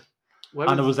 made.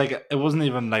 And it was like, it wasn't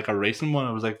even like a racing one,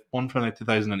 it was like one from like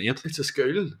 2008. It's a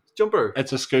school jumper.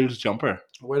 It's a school's jumper.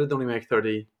 Why did they only make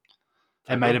 30?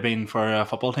 It might have been for a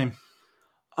football team.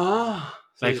 Ah.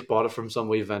 So Like, he's bought it from some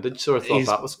wee vintage store. I thought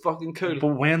that was fucking cool.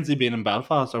 But when's he been in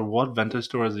Belfast, or what vintage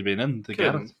store has he been in to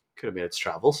get it? Could have made its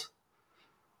travels.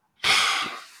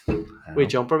 Wee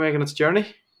jumper making its journey.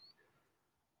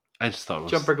 I just thought it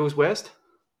was Jumper goes west.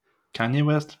 Kanye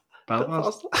West,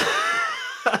 Belfast.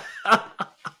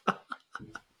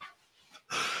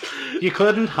 You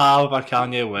couldn't have a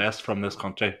Kanye West from this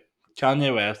country.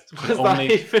 Kanye West What does that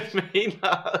even mean,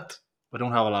 lad? We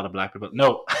don't have a lot of black people.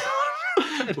 No.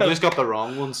 We just got the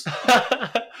wrong ones.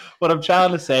 What I'm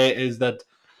trying to say is that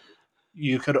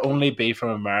you could only be from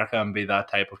America and be that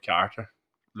type of character.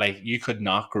 Like, you could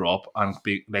not grow up and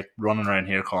be like running around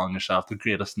here calling yourself the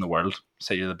greatest in the world.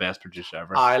 Say you're the best producer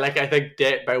ever. I think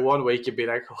by 1 week you'd be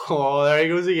like, oh, there he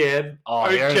goes again. Oh, Or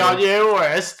here he Kanye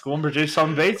West. Go and produce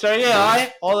some beats, are you?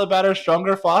 Aye, all the better,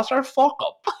 stronger, faster. Fuck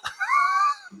up.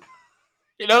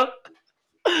 You know?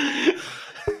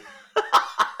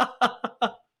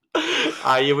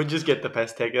 You would just get the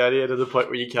piss taken out of you to the point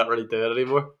where you can't really do it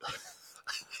anymore.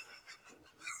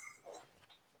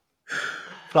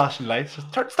 Flashing lights.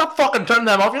 Just stop fucking turning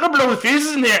them off. You're gonna blow the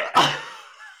fuses in here.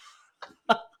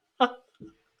 But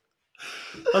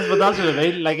that's what I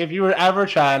mean. Like, if you were ever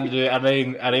trying to do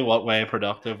any what way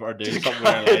productive or do something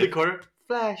where, In the like, corner,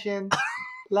 flashing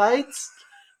lights.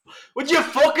 Would you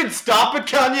fucking stop it,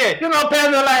 Kanye? you're not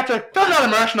paying the electric. Turn that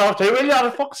immersion off too, will you?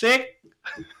 For fuck's sake.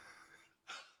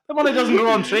 The money doesn't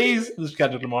grow on trees. This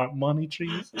can't do tomorrow. Money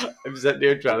trees. I'm sitting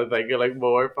here trying to think of like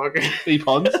more fucking Three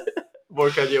puns. more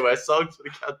Kanye West songs.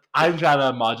 But I can't. I'm trying to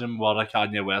imagine what a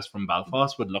Kanye West from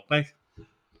Belfast would look like.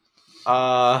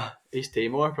 East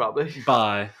Timor probably.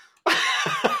 Bye.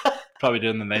 Probably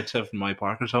doing the night shift in my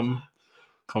park or something.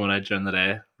 Coming out during the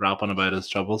day, rapping about his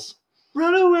troubles.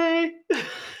 Run away,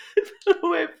 run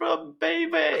away from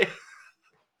baby.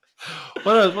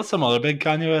 What's some other big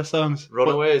Kanye West songs?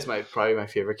 Runaway is probably my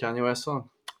favorite Kanye West song.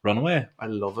 Runaway. I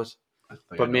love it,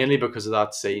 but mainly because of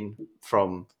that scene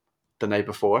from The Night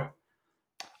Before.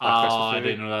 Oh, I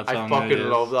didn't know that song. I fucking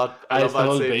love that. I love the that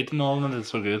whole scene. beat and all, and it's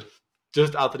so good.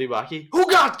 Just Anthony Mackie. Who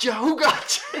got you? Who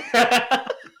got you?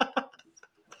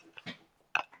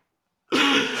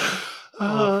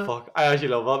 Oh fuck! I actually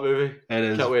love that movie. It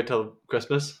is. Can't wait till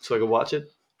Christmas so I can watch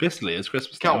it. Basically, it's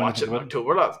Christmas. Can't time, watch it in isn't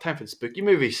October. That's time for the spooky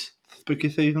movies. Spooky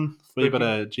season. Wee bit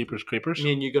of Jeepers Creepers.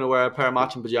 Me and you gonna wear a pair of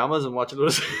matching pajamas and watch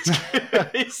those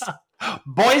movies.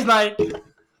 Boys' night.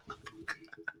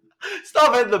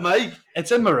 Stop hitting the mic.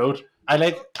 It's in my road. I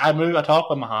talk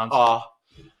with my hands. Oh,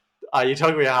 you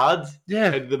talk with your hands?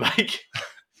 Yeah. Into the mic.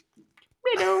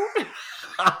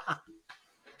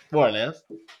 More or less.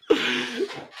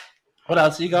 What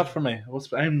else you got for me?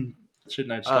 I'm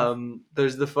shooting out stuff.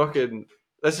 There's the fucking.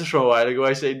 This is from a while ago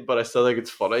I seen, but I still think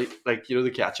it's funny. Like, you know the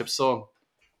Ketchup song?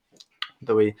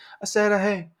 The way I said,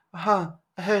 hey,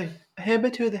 hey,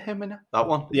 bit to the him. That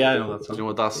one? Yeah, I know that Do song. you know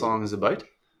what that song is about?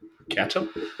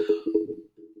 Ketchup?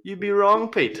 You'd be wrong,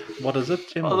 Pete. What is it,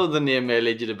 Jim? Although the name may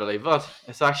lead you to believe that.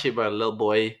 It's actually about a little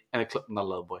boy in a club. Not a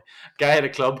little boy. Guy in a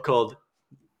club called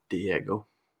Diego.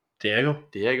 Diego?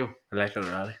 I like it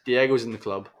already. Diego's in the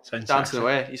club. Sounds Dancing sexy.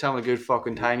 away. He's having a good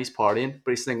fucking time. He's partying.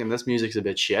 But he's thinking this music's a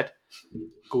bit shit.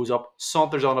 Goes up.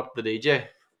 Saunters on up to the DJ.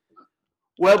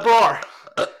 Well, bar.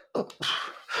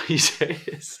 He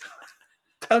says.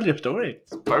 Tell your story.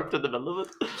 Burped in the middle of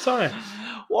it. Sorry.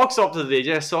 Walks up to the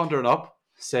DJ, sauntering up.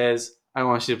 Says, I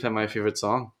want you to play my favourite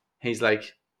song. He's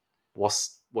like, what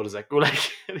does that go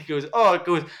like? And he goes, it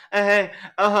goes, hey,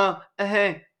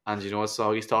 hey. And you know what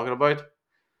song he's talking about?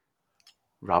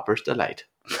 Rapper's Delight.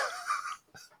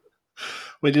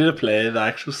 We need to play the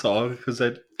actual song because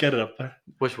I'd get it up there.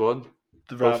 Which one?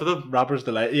 Both of them? Rapper's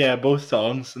Delight. Yeah, both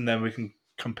songs, and then we can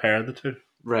compare the two.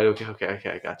 Right, okay,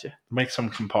 I got you. Make some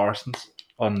comparisons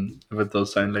on if it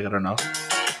does sound like it or not.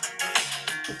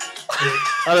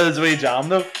 That is a wee jam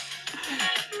though.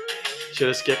 Should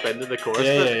I skip into the chorus?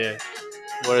 Yeah.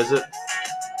 What is it?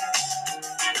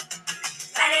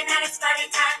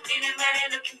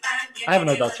 I haven't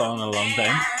heard that song in a long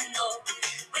time.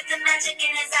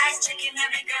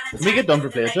 Can we get done for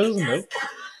places? No.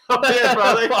 Yeah,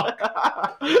 brother.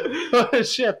 Oh,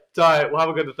 shit. Sorry, we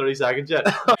haven't got to 30 seconds yet.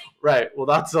 Right, well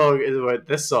that song is about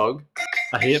this song.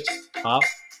 I hip hop,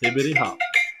 hibbity hop.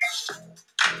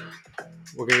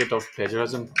 We're gonna get done for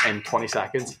plagiarism in 20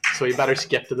 seconds, so you better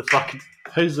skip to the fucking.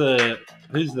 Who's the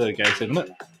guy singing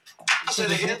it?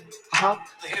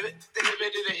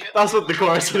 That's what the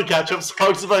chorus of the Ketchup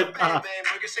song's about.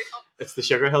 It's the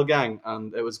Sugar Hill Gang,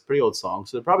 and it was a pretty old song,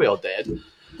 so they're probably all dead.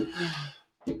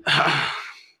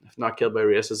 If not killed by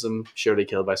racism, surely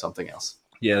killed by something else.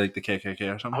 Yeah, like the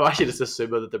KKK or something. I'm actually just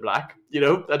assuming that they're black. You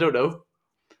know, I don't know.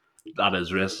 That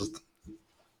is racist.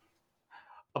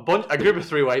 A group of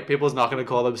 3 white people is not going to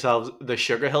call themselves the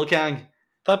Sugar Hill Gang.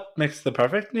 That makes the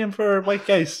perfect name for white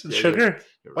guys. Yeah, sugar.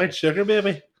 you're White right. sugar,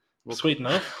 baby. Sweet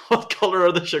enough. What colour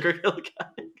are the Sugar Hill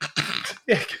Gang?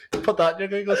 Yeah, put that in your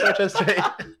Google search history.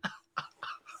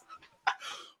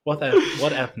 What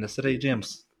ethnicity,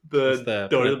 James?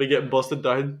 Don't be getting busted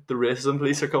down. The racism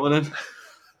police are coming in.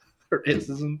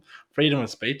 Racism, freedom of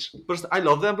speech. But I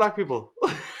love them black people.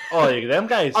 Oh, you them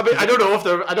guys. I mean, I don't know if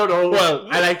they're. I don't know. Well,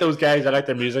 I like those guys. I like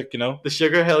their music. You know. The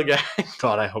Sugar Hill Gang.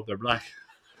 God, I hope they're black.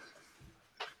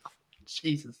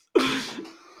 Jesus.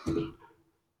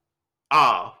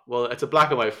 Well, it's a black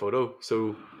and white photo,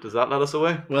 so does that let us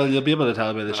away? Well, you'll be able to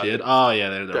tell by the shade. Oh, yeah,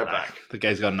 they're They're black. black. The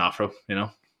guy's got an afro, you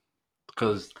know?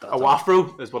 Because A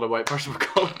wafro is what a white person would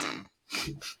call it.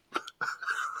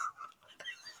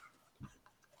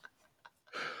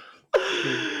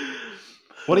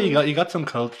 What do you got? You got some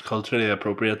culturally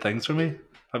appropriate things for me,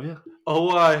 have you?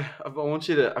 Oh, I want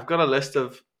you to. I've got a list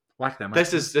of. Whack them.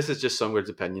 This is just Sungward's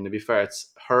opinion. To be fair,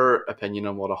 it's her opinion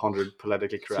on what 100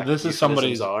 politically So correct this is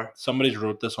euphemisms are. somebody's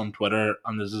wrote this on Twitter,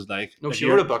 and this is like No, she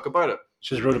wrote a book about it.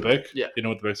 She's wrote a book. Yeah. You know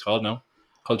what the book's called? No,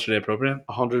 culturally appropriate.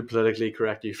 100 politically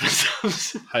correct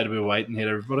euphemisms. How to be white and hate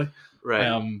everybody.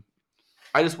 Right.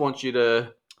 I just want you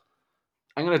to.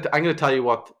 I'm gonna tell you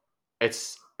what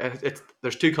it's.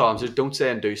 There's two columns. There's don't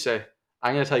say and do say.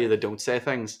 I'm gonna tell you the don't say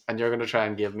things, and you're gonna try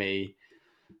and give me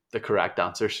the correct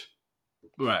answers.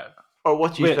 Right. Or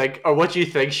what you think, or what you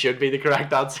think should be the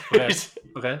correct answers.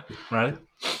 Okay. Right.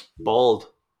 Bald.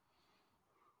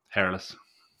 Hairless.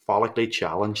 Follically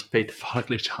challenged, Pete.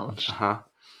 Follically challenged.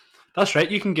 That's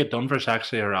right. You can get done for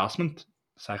sexually harassment.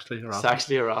 Sexually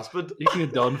harassment. You can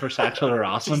get done for sexual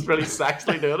harassment. She's really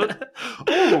sexually doing it.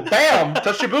 Oh, bam!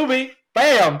 Touch your boobie.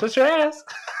 Bam! Touch your ass.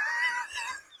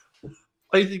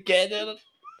 Why is it getting it?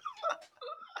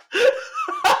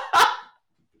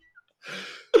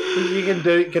 You can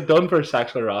get done for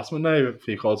sexual harassment now if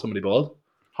you call somebody bald.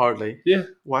 Hardly. Yeah.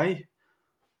 Why?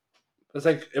 It's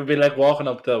like it'd be like walking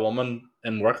up to a woman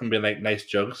in work and being like, "Nice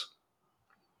jugs."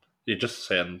 You're just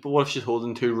saying. But what if she's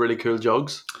holding two really cool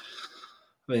jugs?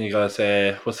 Then you gotta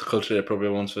say, "What's the culturally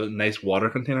appropriate ones for nice water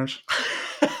containers?"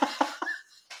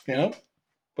 You know.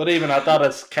 But even at that,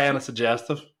 it's kind of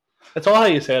suggestive. It's all how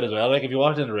you say it as well. Like if you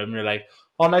walked in the room, you're like,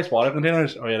 "Oh, nice water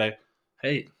containers," or you're like,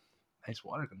 "Hey, nice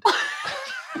water containers."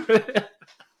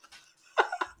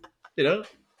 You know.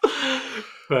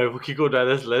 Right, we could go down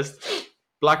this list.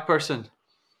 Black person.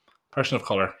 Person of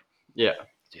color. Yeah.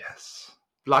 Yes.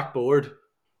 Blackboard.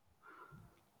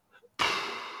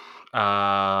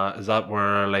 Is that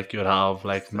where like you would have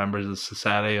like members of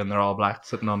society and they're all black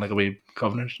sitting on like a wee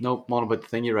governors? Nope, not about the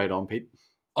thing you write on, Pete.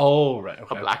 Oh right,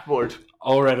 okay. A blackboard.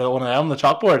 Oh right, the one I am, the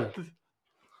chalkboard.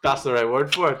 That's the right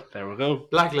word for it. There we go.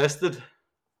 Blacklisted.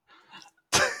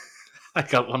 I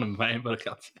got one in mind, but I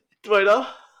can't say. Why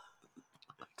not?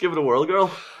 Give it a whirl, girl.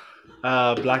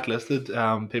 Blacklisted.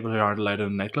 People who aren't allowed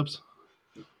in nightclubs.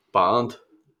 Banned.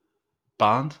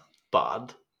 Banned.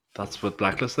 Bad. That's what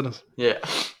blacklisted is. Yeah.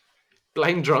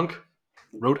 Blind drunk.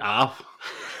 Wrote off.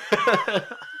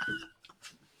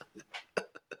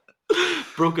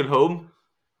 Broken home.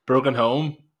 Broken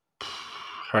home.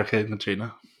 Hurricane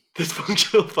Katrina.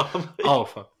 Dysfunctional family. Oh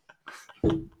fuck.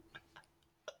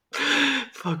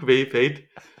 Fuck me, Pete.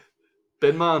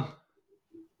 Bin man.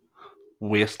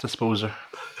 Waste disposer.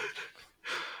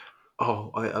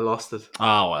 Oh, I lost it.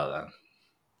 Oh well then.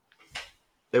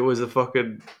 It was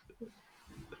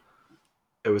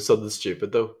something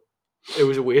stupid though. It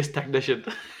was a waste technician.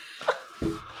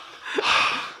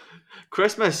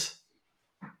 Christmas.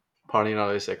 Apparently you're not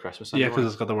allowed to say Christmas anymore. Yeah, because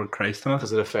it's got the word Christ in it.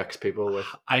 Because it affects people with...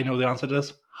 I know the answer to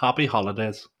this. Happy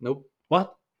holidays. Nope.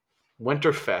 What?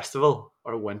 Winter Festival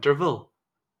or Winterville.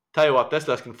 Tell you what, this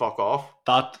list can fuck off.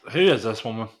 Who is this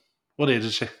woman? What age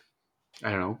is she?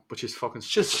 I don't know, but she's fucking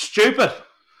stupid. She's stupid.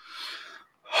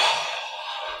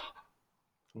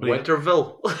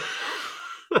 Winterville.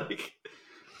 Like,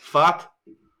 fat.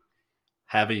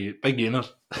 Heavy. Big unit.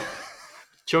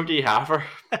 Chunky halfer.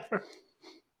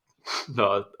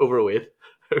 No, overweight.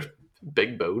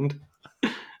 Big boned.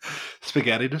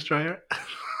 Spaghetti destroyer.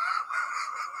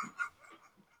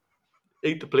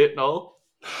 Eat the plate and all.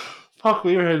 Fuck,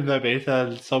 we were in the base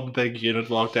and some big unit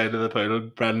walked down to the pool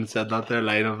and Brendan said that their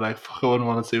line of like, fuck, I wouldn't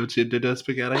want to see what she'd do to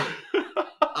spaghetti.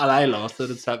 And I lost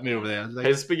it and sent me over there. I was like,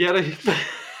 His spaghetti.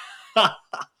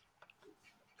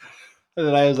 And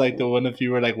then I was like, the one if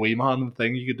you were like Wee Man and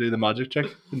thing, you could do the magic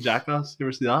trick in Jackass. You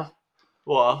ever see that?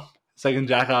 What? It's like in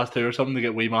Jackass 2 or something to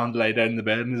get Wee Man to lie down in the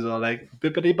bed and he's all like,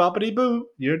 bippity boppity boo,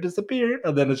 you're disappear.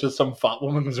 And then it's just some fat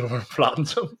woman goes over and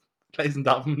flattens him, lays on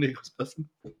top of him and he goes missing.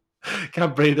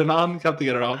 Can't breathe in on, can't to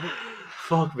get her off.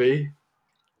 Fuck me.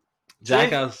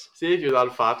 Jackass. See if you're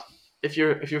that fat. If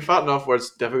you're fat enough where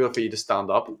it's difficult for you to stand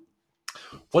up.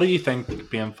 What do you think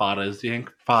being fat is? Do you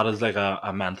think fat is like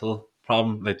a mental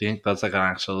problem? Like, do you think that's like an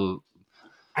actual...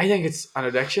 I think it's an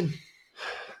addiction.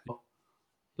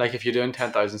 Like if you're doing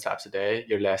 10,000 steps a day,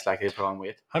 you're less likely to put on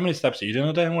weight. How many steps are you doing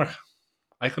a day in work?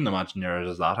 I couldn't imagine yours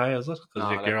is that high, is it? Because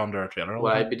No, you're under a trailer all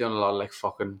Well, the time. I'd be doing a lot of like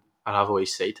fucking... I'd have a wee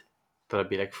seat that I'd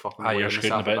be like fucking You're weighing scooting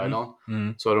myself about about in?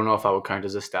 on. So I don't know if that would count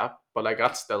as a step. But like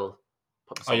that's still...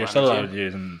 putting Oh, you're some still energy out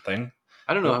using the thing.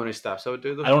 I don't know how many steps I would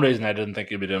do The though. only reason I didn't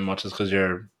think you'd be doing much is because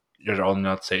you're on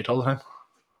that site all the time.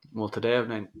 Well, today I've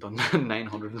done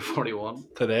 941.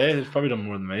 Today, he's probably done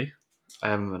more than me. I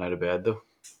haven't been out of bed though.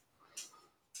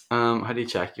 How do you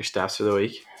check your steps for the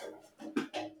week?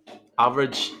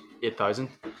 Average 8,000.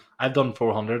 I've done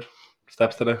 400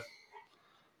 steps today.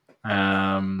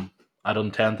 I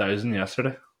done 10,000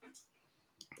 yesterday.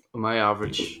 My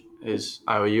average is.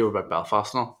 Oh, you were about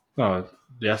Belfast now. No,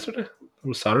 yesterday. It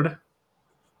was Saturday. It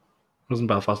wasn't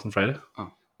Belfast on Friday.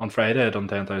 Oh. On Friday, I done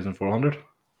 10,400.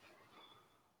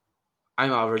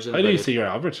 I'm averaging. How do you see your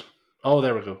average? Oh,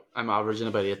 there we go. I'm averaging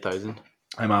about 8,000.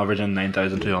 I'm averaging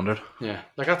 9,200. Yeah,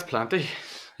 like that's plenty.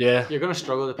 Yeah. You're gonna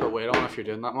struggle to put weight on if you're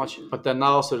doing that much. But then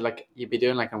also, like, you'd be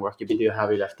doing like in work, you'd be doing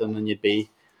heavy lifting, and you'd be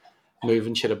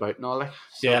moving shit about and all like.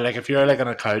 So, Yeah, like if you're like an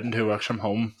accountant who works from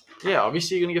home. yeah,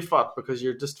 obviously you're gonna get fat because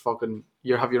you're just fucking.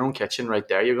 You have your own kitchen right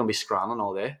there. You're gonna be scrambling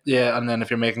all day. Yeah, and then if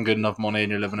you're making good enough money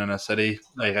and you're living in a city,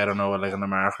 like I don't know, like in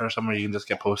America or somewhere, you can just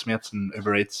get Postmates and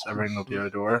Uber Eats, everything up to your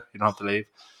door. You don't have to leave.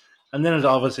 And then it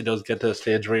obviously does get to a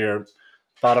stage where you're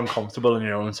that uncomfortable in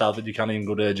your own self that you can't even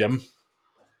go to a gym.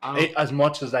 As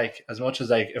much as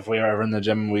if we are ever in the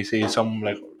gym, we see some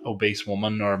like obese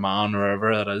woman or man or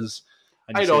wherever it is,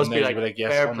 and I'd see always them be there, like, you'd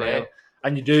yes, fair unreal. play.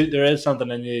 And you do. There is something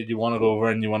in you. You want to go over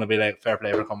and you want to be like fair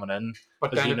play for coming in.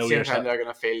 But then you at know the same yourself- time, they're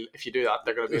gonna feel if you do that,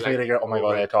 they're gonna be It's like, oh my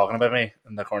god, they're talking about me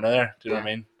in the corner there. Do you know what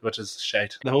I mean? Which is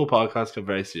shite. The whole podcast got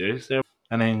very serious there.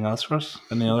 Anything else for us?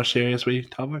 Any other serious wee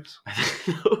topics?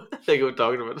 No, I think we're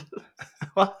talking about it.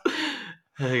 What?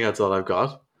 I think that's all I've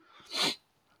got.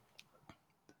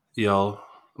 Yo.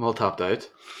 I'm all tapped out.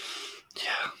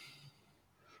 Yeah.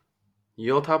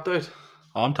 You all tapped out?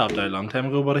 Oh, I'm tapped out a long time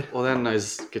ago, buddy. Well, then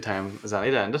now's a good time as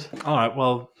any to end it. Alright,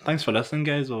 well, thanks for listening,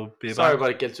 guys. We'll be Sorry back. about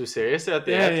it getting so serious at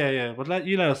the Yeah, end. yeah. But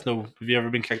you let us know. Have you ever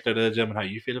been kicked out of the gym and how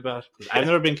you feel about it? 'Cause I've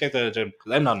never been kicked out of the gym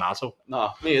because I'm not an asshole.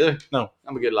 No, me either. No.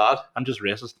 I'm a good lad. I'm just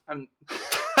racist. I'm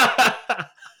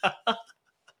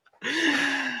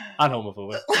And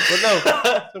homophobic. But no,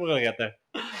 so we're going to get there.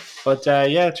 But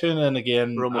yeah, tune in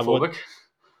again. homophobic.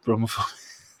 Homophobic.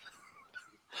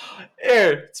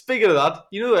 Here, speaking of that,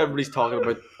 you know everybody's talking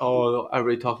about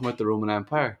everybody talking about the Roman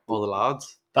Empire, all the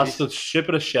lads. That's the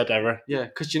stupidest shit ever. Yeah,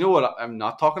 because you know what I'm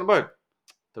not talking about?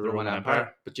 The Roman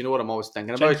Empire. But you know what I'm always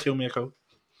thinking about? Show me a code.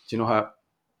 Do you know how?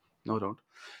 No, don't.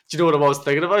 Do you know what I'm always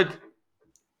thinking about?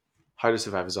 How to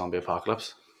survive a zombie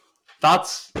apocalypse.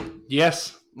 That's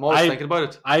yes. I'm always thinking about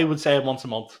it. I would say once a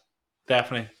month,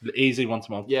 definitely, easy once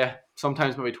a month. Yeah,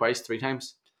 sometimes maybe twice, 3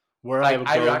 times. Where Like, I would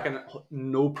I go. reckon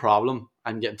no problem.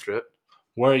 I'm getting through it.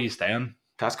 Where are you staying?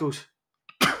 Tesco's.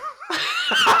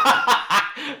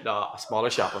 No, a smaller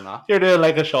shop than that. You're doing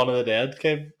like a Shaun of the Dead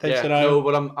type Yeah, scenario. no,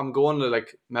 but I'm going to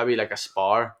like maybe like a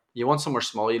Spar. You want somewhere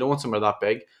small. You don't want somewhere that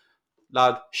big.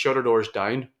 Lad, shutter doors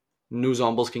down. No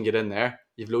zombies can get in there.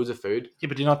 You've loads of food. Yeah,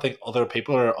 but do you not think other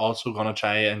people are also going to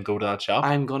try and go to that shop?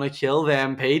 I'm gonna kill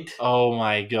them, Pete. Oh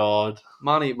my god.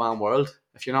 Man eat man world.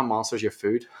 If you're not monsters, you're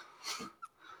food.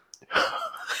 I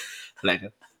like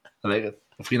it.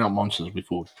 If you're not monsters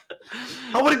before,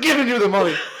 I would have given you the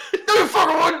money. No, you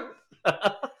fucking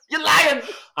wouldn't. You're lying.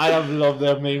 I have loved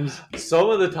their memes. Some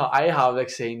of the top, I have like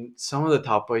seen some of the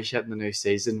Top Boy shit in the new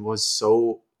season was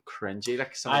so cringy.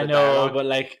 Like some of I the know, dialogue. but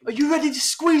like, Are you ready to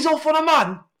squeeze off on a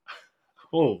man?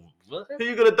 oh, Who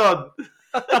you gonna done?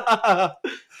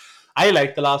 I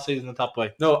liked the last season of Top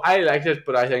Boy. No, I liked it,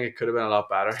 but I think it could have been a lot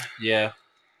better. Yeah,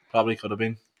 probably could have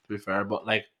been, to be fair. But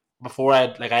like before, I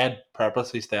had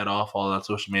purposely stayed off all that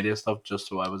social media stuff just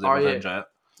so I was able to enjoy it.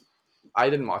 I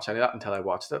didn't watch any of that until I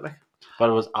watched it. Like, but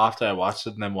it was after I watched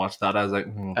it and then watched that, I was like,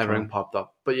 everything popped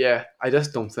up. But yeah, I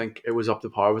just don't think it was up to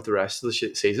par with the rest of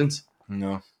the seasons.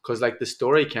 No. Because like the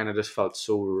story kind of just felt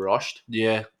so rushed.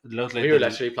 Yeah, it looked like We were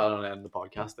literally planning on ending the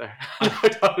podcast there.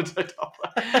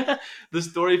 The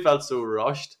story felt so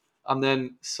rushed. And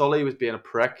then Sully was being a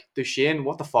prick. Duchesne,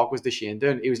 what the fuck was Duchesne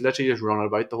doing? He was literally just running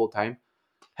about the whole time.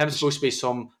 Him supposed to be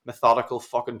some methodical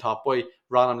fucking top boy.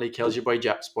 Randomly kills your boy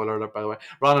Jeff. Spoiler alert, by the way.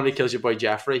 Randomly kills your boy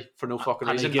Jeffrey for no fucking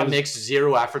And he reason. And makes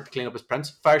zero effort to clean up his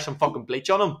prints. Fire some fucking bleach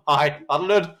on him. Aye, that'll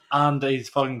do it. And he's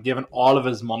fucking giving all of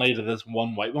his money to this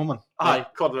one white woman. Aye,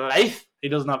 called Life. He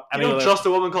doesn't have You any don't other... trust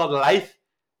a woman called Life?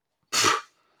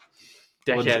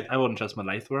 Dickhead. I wouldn't trust my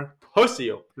life with her, Pussy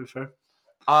up. to be fair.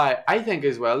 I think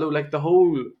as well though, like the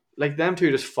whole, like them two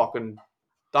just fucking,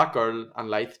 that girl and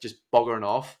Life just buggering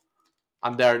off,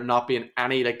 and there not being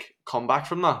any like comeback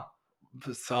from that.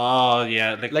 So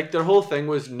yeah, Like their whole thing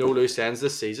was no loose ends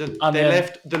this season. And They then-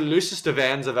 left the loosest of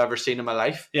ends I've ever seen in my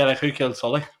life. yeah, like who killed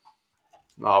Sully?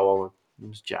 Oh well, it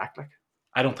was Jack. Like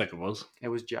I don't think it was. it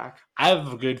was Jack. I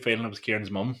have a good feeling it was Kieran's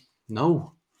mum.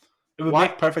 No, It would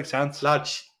What? make perfect sense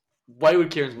Lads, why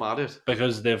would Kieran's mad at it?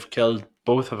 because they've killed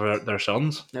both of their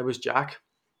sons. It was Jack.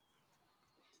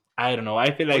 I don't know.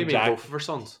 I feel What do like you mean Jack, both of her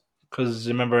sons? because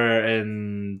remember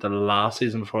in the last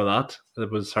season before that, it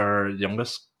was her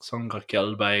youngest son got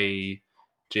killed by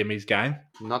Jamie's gang.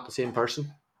 Not the same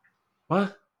person.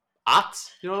 What?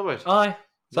 Ats? You know what about? Aye. Is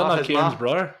that Not not his Kieran's ma.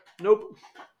 brother? Nope.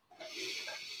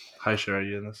 How sure are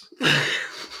you in this?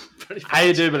 Pretty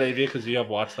I do believe you because you have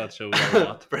watched that show a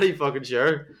lot. Pretty fucking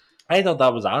sure. I thought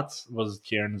that was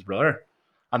Kieran's brother,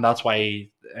 and that's why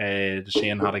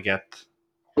Shane had to get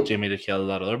Jamie to kill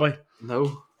that other boy. No.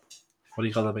 What do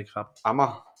you call that big fat?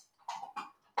 Amma.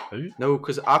 Who? No,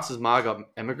 because Ats's ma got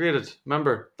immigrated.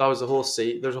 Remember? That was the whole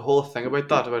there's a whole thing about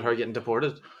that, about her getting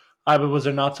deported. Aye, but was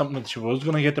there not something that she was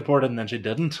going to get deported and then she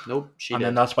didn't? Nope, she And did.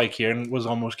 then that's why Kieran was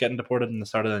almost getting deported in the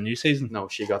start of the new season. No,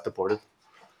 she got deported.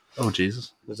 Oh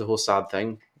Jesus! There's a whole sad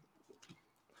thing.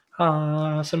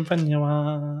 Symphony.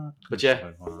 But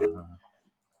yeah,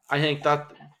 I think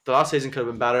that the last season could have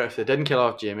been better if they didn't kill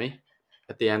off Jamie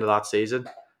at the end of that season.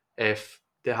 If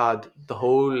they had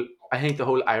I think the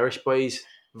whole Irish boys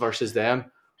versus them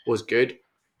was good,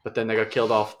 but then they got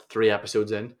killed off 3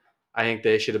 episodes in. I think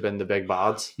they should have been the big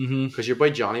bads because your boy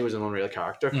Johnny was an unreal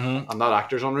character, and that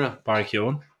actor's unreal. Barry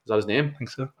Keoghan. Is that his name? I think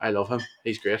so. I love him.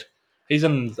 He's great. He's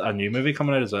in a new movie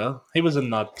coming out as well. He was in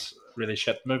that really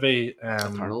shit movie.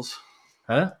 Eternals.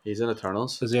 Huh? He's in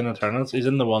Eternals. Is he in Eternals? He's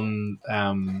in the one,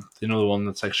 you know, the one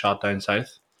that's like shot down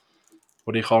south.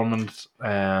 What do you call him? I'm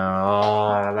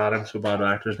so bad with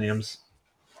actors' names.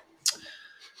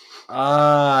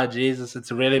 Jesus,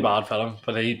 it's a really bad film.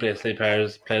 But he basically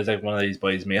plays like one of these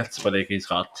boys' mates, but like he's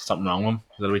got something wrong with him.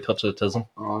 He's a wee touch of autism.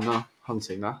 Oh no, haven't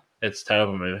seen that. It's a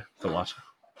terrible movie. Don't watch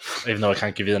it. Even though I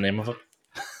can't give you the name of it.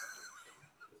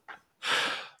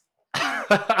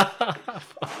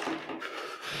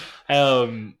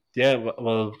 Yeah,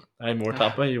 well, any more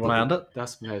top boy? You want to end it?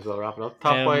 That's may as well wrap it up.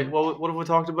 Top boy. What have we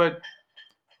talked about?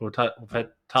 We've had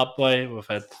top boy. We've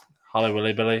had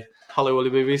hollywilly-boobies.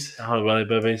 Hollywilly-boobies.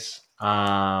 Hollywilly-boobies.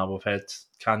 We've had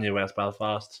Kanye West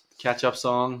Belfast. Catch-up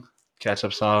song.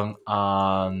 Catch-up song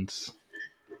and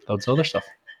loads of other stuff.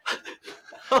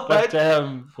 But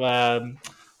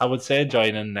I would say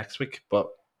join in next week, but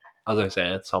as I say,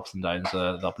 it's ups and downs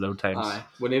the upload times. Aye.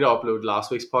 We need to upload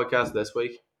last week's podcast this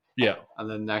week, Yeah, and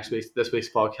then this week's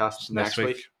podcast next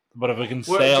week. But if we can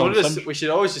stay on We should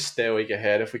always just stay a week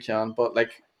ahead if we can. But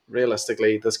like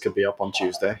realistically, this could be up on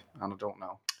Tuesday, and I don't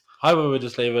know. How about we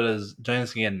just leave it as join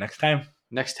us again next time?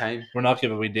 Next time, We're not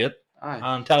giving a wee date. aye,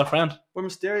 And tell a friend. we're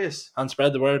mysterious. And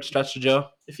spread the word. Stretch the Joe.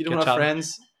 If you don't Good have chat.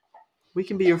 friends, we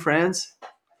can be your friends.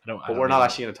 But we're not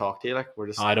actually going to talk to you. Like we're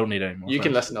just. I don't need any more. You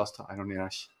can friends. listen to us talk. I don't need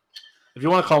Ash. If you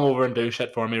want to come over and do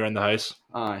shit for me around the house,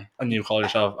 Aye, and you call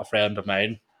yourself a friend of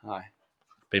mine, aye.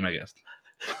 be my guest.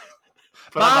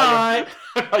 But Bye.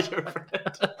 I'm not your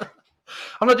friend.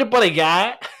 I'm not your buddy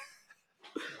guy.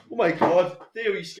 Oh my god, there we